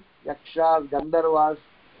people, Yakshas, Gandharvas,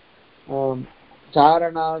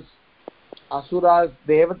 Charanas, Asuras,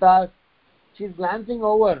 Devatas, she is glancing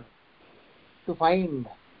over to find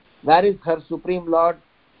where is her Supreme Lord,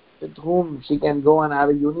 with whom she can go and have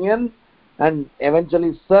a union and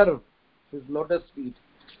eventually serve his lotus feet.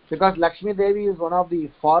 Because Lakshmi Devi is one of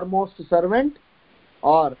the foremost servant,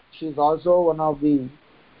 or she is also one of the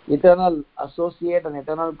eternal associate and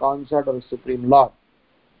eternal consort of the Supreme Lord.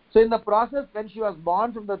 So in the process, when she was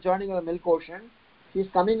born from the churning of the milk ocean, she is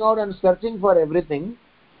coming out and searching for everything.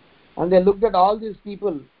 And they looked at all these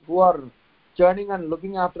people who are churning and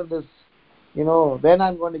looking after this, when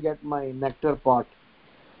I'm going to get my nectar pot.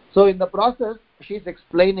 So in the process, she is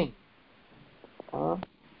explaining,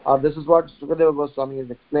 or this is what Sukadeva Goswami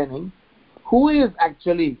is explaining, who is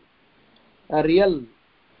actually a real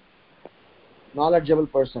knowledgeable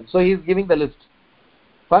person. So he is giving the list.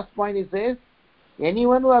 First point, he says,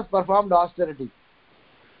 anyone who has performed austerity,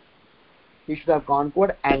 he should have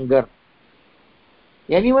conquered anger.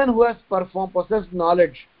 Anyone who has possessed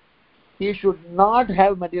knowledge, he should not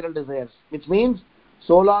have material desires. Which means,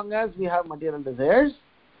 so long as we have material desires,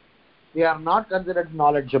 we are not considered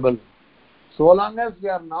knowledgeable. So long as we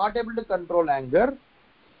are not able to control anger,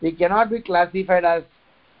 we cannot be classified as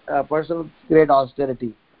a person with great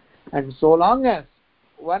austerity. And so long as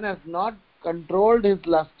one has not controlled his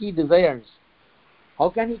lusty desires, how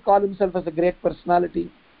can he call himself as a great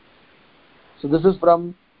personality? So this is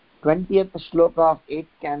from 20th shloka of 8th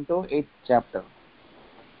canto, 8th chapter.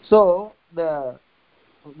 So there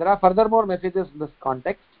are furthermore messages in this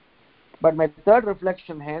context, but my third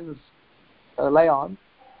reflection hence rely on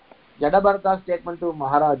Jadabharata's statement to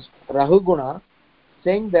Maharaj Rahuguna,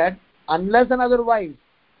 saying that unless and otherwise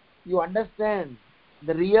you understand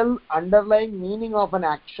the real underlying meaning of an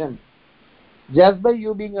action, just by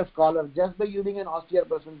you being a scholar, just by you being an austere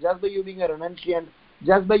person, just by you being a renunciant,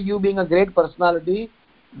 just by you being a great personality,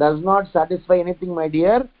 does not satisfy anything, my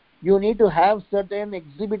dear. You need to have certain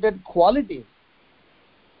exhibited qualities,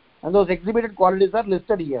 and those exhibited qualities are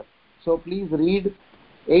listed here. So please read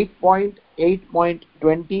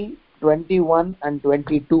 8.8.20, 21 and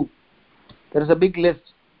 22. There is a big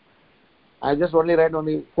list. I just only read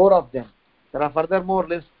only 4 of them. There are further more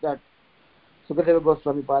lists that Sukadeva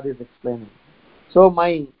Goswami Pad is explaining. So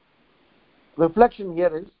my reflection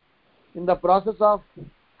here is, in the process of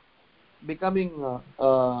becoming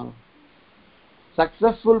a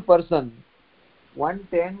successful person, one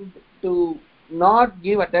tends to not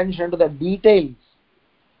give attention to the details.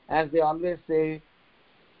 As they always say,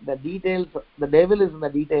 the details, the devil is in the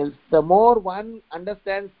details. The more one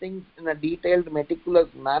understands things in a detailed, meticulous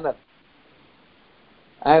manner,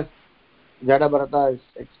 as Jadabharata is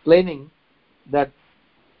explaining, that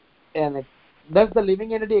thus the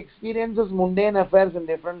living entity experiences mundane affairs in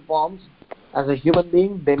different forms as a human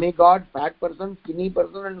being, demigod, fat person, skinny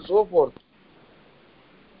person, and so forth.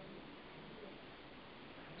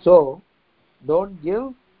 So don't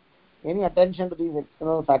give any attention to these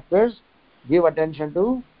external factors. Give attention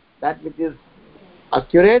to that which is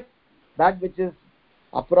accurate, that which is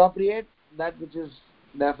appropriate, that which is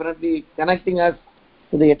definitely connecting us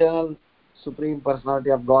to the eternal supreme personality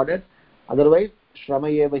of Godhead. Otherwise,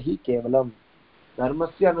 Shramayeva hi kevalam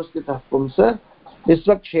dharmasya anuskritah pumsa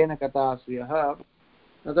visvakshena katasuyah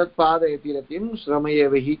natat padayati ratim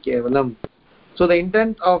Shramayeva hi kevalam. So the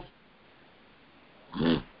intent of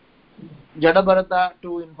Jadabharata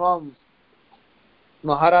to inform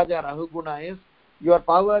Maharaja Rahuguna is, your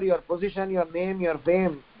power, your position, your name, your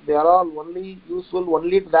fame, they are all only useful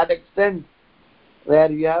only to that extent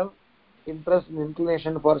where you have interest and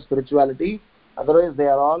inclination for spirituality. Otherwise they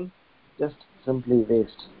are all just simply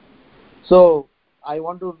waste. So I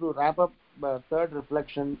want to wrap up the third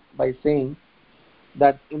reflection by saying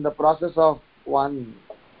that in the process of one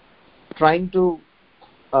trying to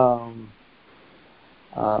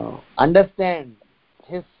understand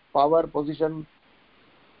his power, position,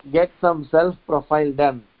 get some self profile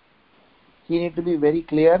done, he need to be very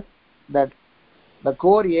clear that the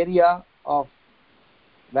core area of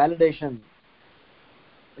validation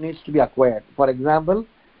needs to be acquired. For example,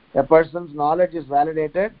 a person's knowledge is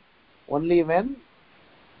validated only when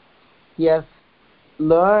he has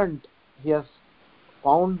learned, he has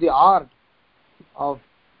found the art of,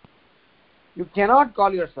 you cannot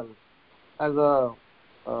call yourself as a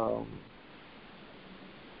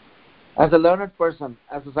learned person,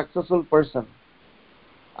 as a successful person,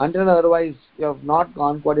 until otherwise you have not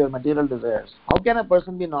conquered your material desires. How can a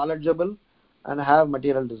person be knowledgeable and have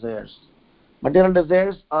material desires? Material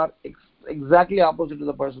desires are exactly opposite to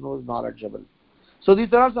the person who is knowledgeable. So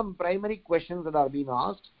these are some primary questions that are being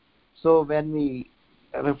asked. So when we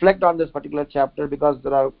reflect on this particular chapter, because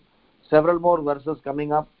there are several more verses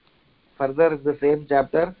coming up further in the same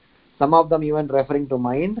chapter, some of them even referring to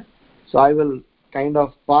mind, so I will kind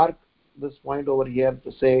of park this point over here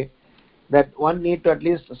to say that one need to at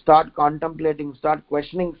least start contemplating, start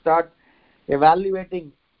questioning, start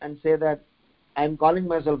evaluating, and say that I am calling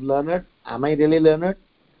myself learned. Am I really learned?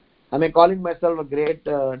 Am I calling myself a great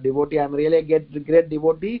devotee? I am really a great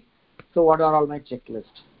devotee. So what are all my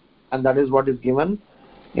checklists? And that is what is given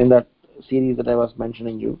in that series that I was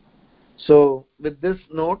mentioning you. So with this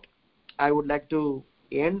note, I would like to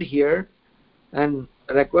end here and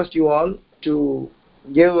request you all to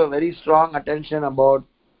give a very strong attention about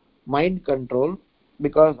mind control,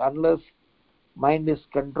 because unless mind is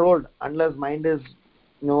controlled, unless mind is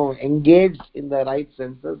engaged in the right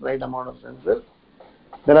senses, right amount of senses,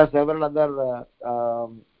 there are several other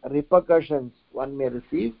repercussions one may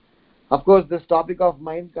receive. Of course, this topic of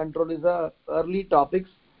mind control is a early topic.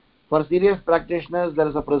 For serious practitioners, there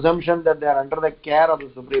is a presumption that they are under the care of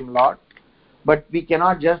the Supreme Lord. But we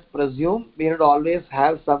cannot just presume. We need to always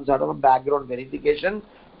have some sort of a background verification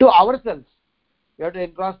to ourselves. We have to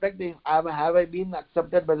introspect, have I been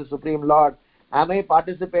accepted by the Supreme Lord? Am I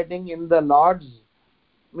participating in the Lord's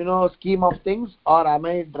scheme of things, or am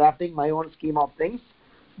I drafting my own scheme of things?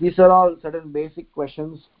 These are all certain basic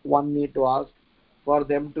questions one need to ask for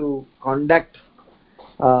them to conduct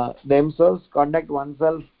oneself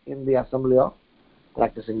in the assembly of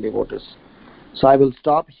practicing devotees. So I will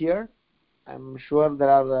stop here. I'm sure there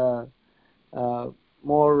are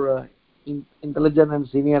more intelligent and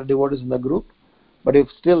senior devotees in the group, but if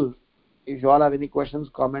you all have any questions,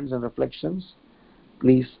 comments and reflections,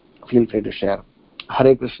 please feel free to share.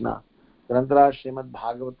 Hare Krishna. Granthara Srimad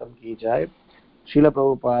Bhagavatam ki jai, Srila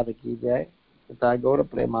Prabhupada ki jai, Tata Gaura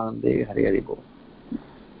Premanande, Hare Hare Bol.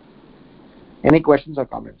 Any questions or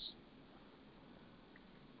comments?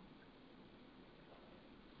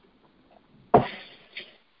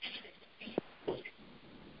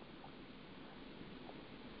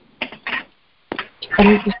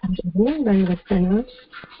 Hare Krishna, Dandavat Pranam.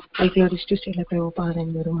 All glories to Srila Prabhupada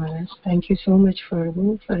and Guru Maharaj. Thank you so much for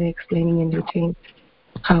explaining in detail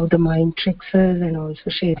how the mind tricks us and also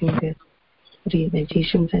sharing the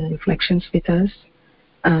realizations and reflections with us.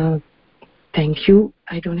 Thank you.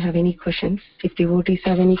 I don't have any questions. If devotees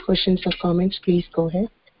have any questions or comments, please go ahead.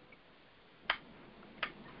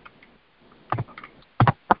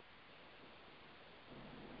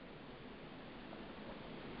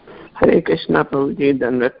 Hare Krishna, Prabhuji,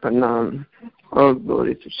 Dandavat Pranam. All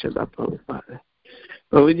glory to Srila Prabhupada.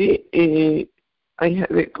 Prabhuji, I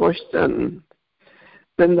have a question.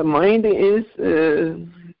 When the mind is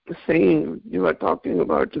saying, you are talking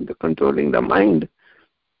about the controlling the mind,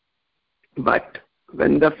 but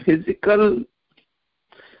when the physical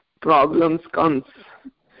problems comes,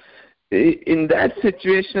 in that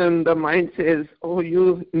situation the mind says, oh,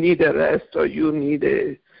 you need a rest, or you need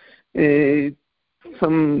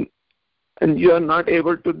and you are not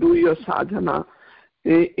able to do your sadhana.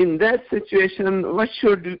 In that situation, what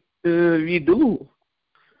should we do?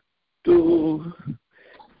 To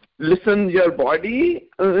listen your body,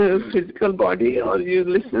 physical body, or you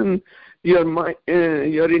listen your mind,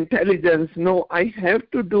 your intelligence? No, I have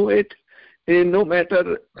to do it, no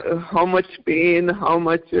matter how much pain, how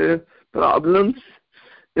much problems,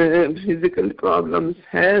 physical problems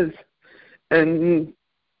has. And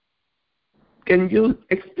can you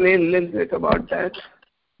explain a little bit about that?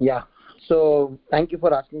 Yeah. So thank you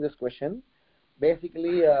for asking this question.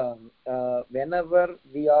 Basically, whenever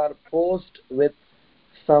we are posed with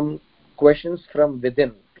some questions from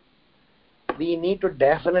within, we need to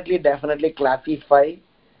definitely classify,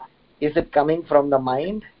 is it coming from the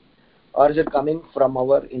mind or is it coming from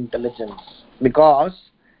our intelligence?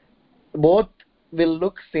 Because both will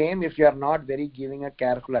look same if you are not very giving a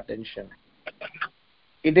careful attention.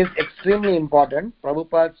 It is extremely important.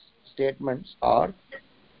 Prabhupada's statements are,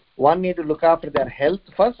 one need to look after their health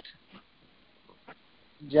first,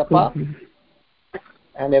 japa,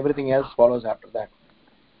 and everything else follows after that.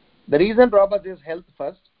 The reason Prabhupada says health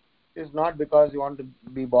first is not because you want to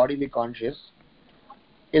be bodily conscious.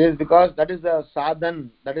 It is because that is the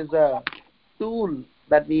sadhan, that is the tool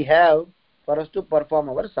that we have for us to perform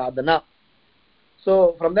our sadhana.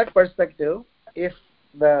 So from that perspective, if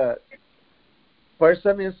the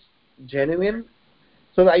person is genuine,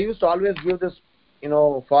 so I used to always give this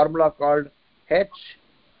formula called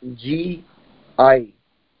HGI,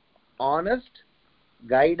 honest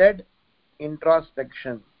guided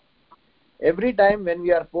introspection. Every time when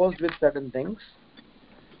we are posed with certain things,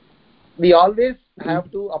 we always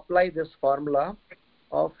have to apply this formula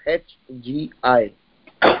of HGI.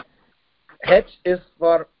 H is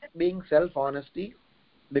for being self-honesty,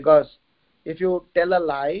 because if you tell a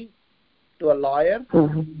lie to a lawyer,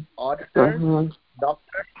 auditor,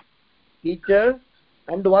 doctor, teacher,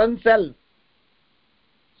 and oneself,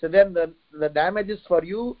 so then the damage is for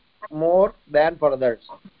you more than for others.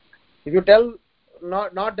 If you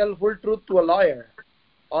not tell full truth to a lawyer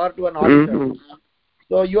or to an auditor,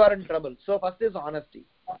 so you are in trouble. So first is honesty.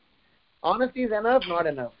 Honesty is enough, not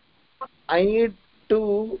enough. I need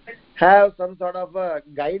to have some sort of a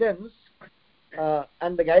guidance,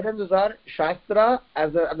 and the guidances are Shastra,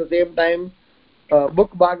 at the same time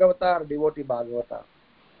book Bhagavata or devotee Bhagavata.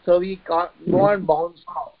 So we go and bounce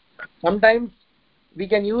off. Sometimes we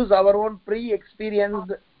can use our own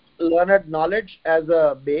pre-experienced learned knowledge as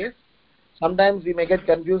a base. Sometimes we may get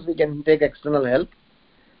confused, we can take external help.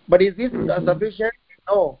 But is this sufficient?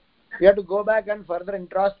 No. We have to go back and further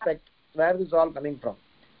introspect where this is all coming from.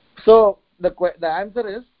 So the answer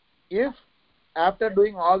is, if after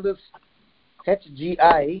doing all this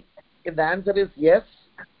HGI, if the answer is yes,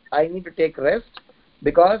 I need to take rest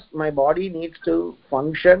because my body needs to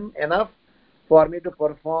function enough for me to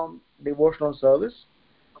perform devotional service,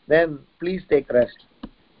 then please take rest.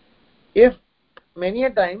 If many a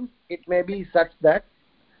times it may be such that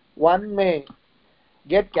one may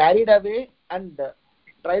get carried away and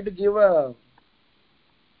try to give a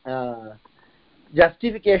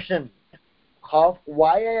justification of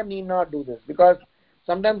why I need not do this, because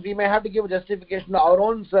sometimes we may have to give a justification to our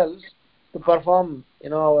own selves to perform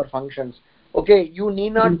our functions. Okay, you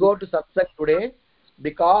need not go to satsang today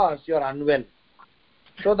because you are unwell.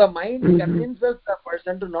 So the mind convinces the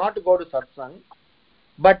person to not go to satsang,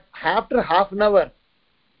 but after half an hour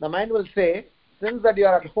the mind will say, since that you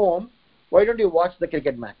are at home, why don't you watch the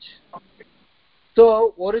cricket match?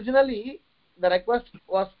 So originally the request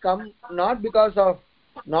was come not because of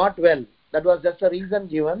not well, that was just a reason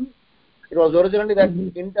given. It was originally that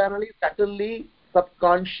internally, subtly,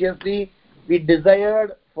 subconsciously we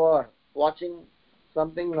desired for watching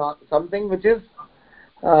something which is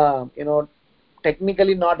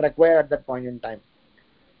technically not required at that point in time.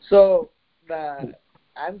 So the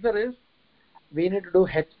answer is, we need to do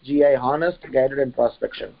HGI, honest guided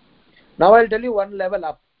introspection. Now I'll tell you one level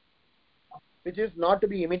up, which is not to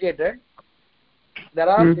be imitated. There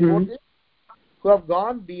are devotees who have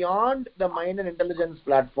gone beyond the mind and intelligence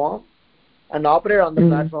platform and operate on the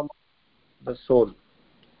platform of the soul.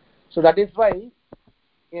 So that is why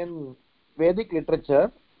in Vedic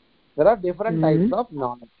literature there are different types of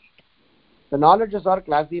knowledge. The knowledges are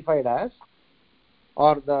classified as,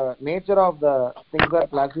 or the nature of the things are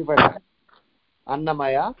classified as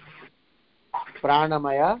Annamaya,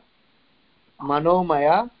 Pranamaya,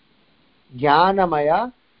 Manomaya,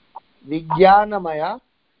 Jnanamaya, Vijnanamaya,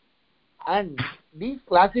 and these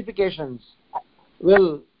classifications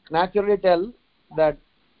will naturally tell that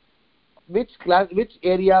which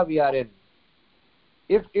area we are in.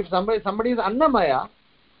 If somebody is Annamaya,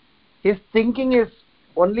 his thinking is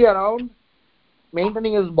only around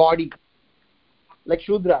maintaining his body, like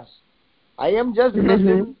Shudras. I am just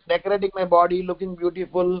decorating my body, looking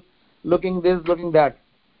beautiful, looking this, looking that.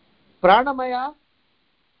 Pranamaya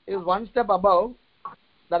is one step above,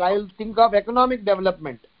 that I will think of economic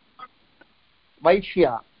development,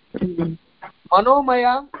 Vaishya.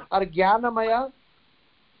 Manomaya or Jnanamaya,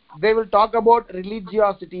 they will talk about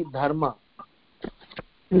religiosity, dharma.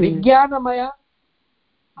 Vijnanamaya,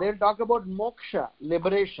 they will talk about moksha,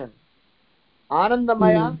 liberation.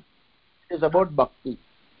 Anandamaya is about bhakti.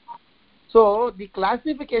 So the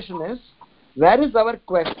classification is, where is our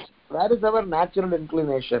quest, where is our natural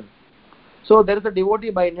inclination? So there is a devotee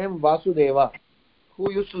by name Vasudeva who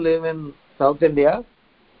used to live in South India.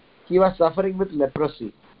 He was suffering with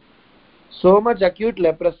leprosy, so much acute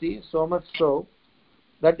leprosy, so much so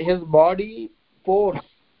that his body pores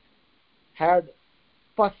had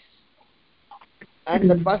pus, and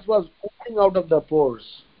the pus was oozing out of the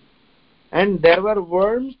pores, and there were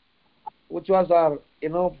worms which was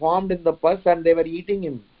formed in the pus, and they were eating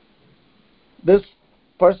him. This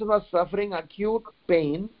person was suffering acute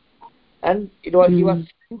pain, and he was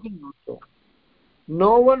thinking also.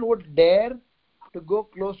 No one would dare to go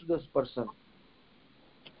close to this person.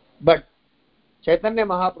 But Chaitanya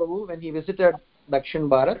Mahaprabhu, when he visited Dakshin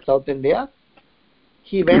Bharat, South India,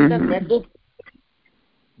 he went and met this,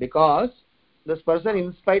 because this person,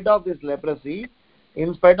 in spite of his leprosy,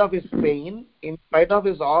 in spite of his pain, in spite of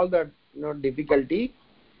his all that difficulty,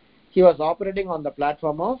 he was operating on the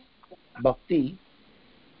platform of bhakti.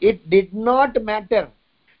 It did not matter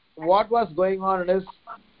what was going on in his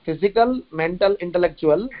physical, mental,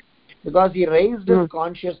 intellectual, because he raised his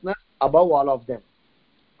consciousness above all of them.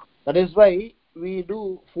 That is why we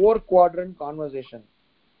do 4-quadrant conversation.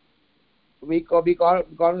 We call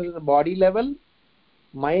conversation at body level,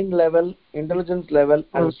 mind level, intelligence level,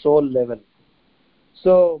 and soul level.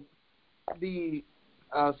 So the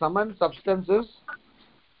summon substances,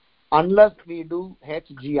 unless we do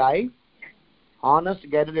HGI, honest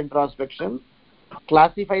guided introspection,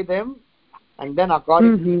 classify them, and then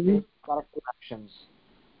accordingly take corrective actions.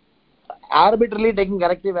 Arbitrarily taking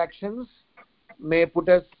corrective actions may put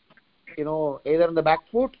us either in the back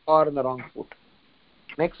foot or in the wrong foot.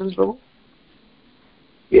 Make sense, Prabhu?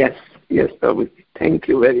 Yes, Prabhu. Thank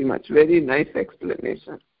you very much. Very nice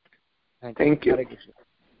explanation. Thank you. Hare Krishna.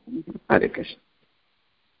 Hare Krishna.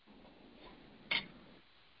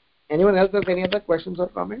 Anyone else has any other questions or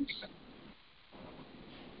comments?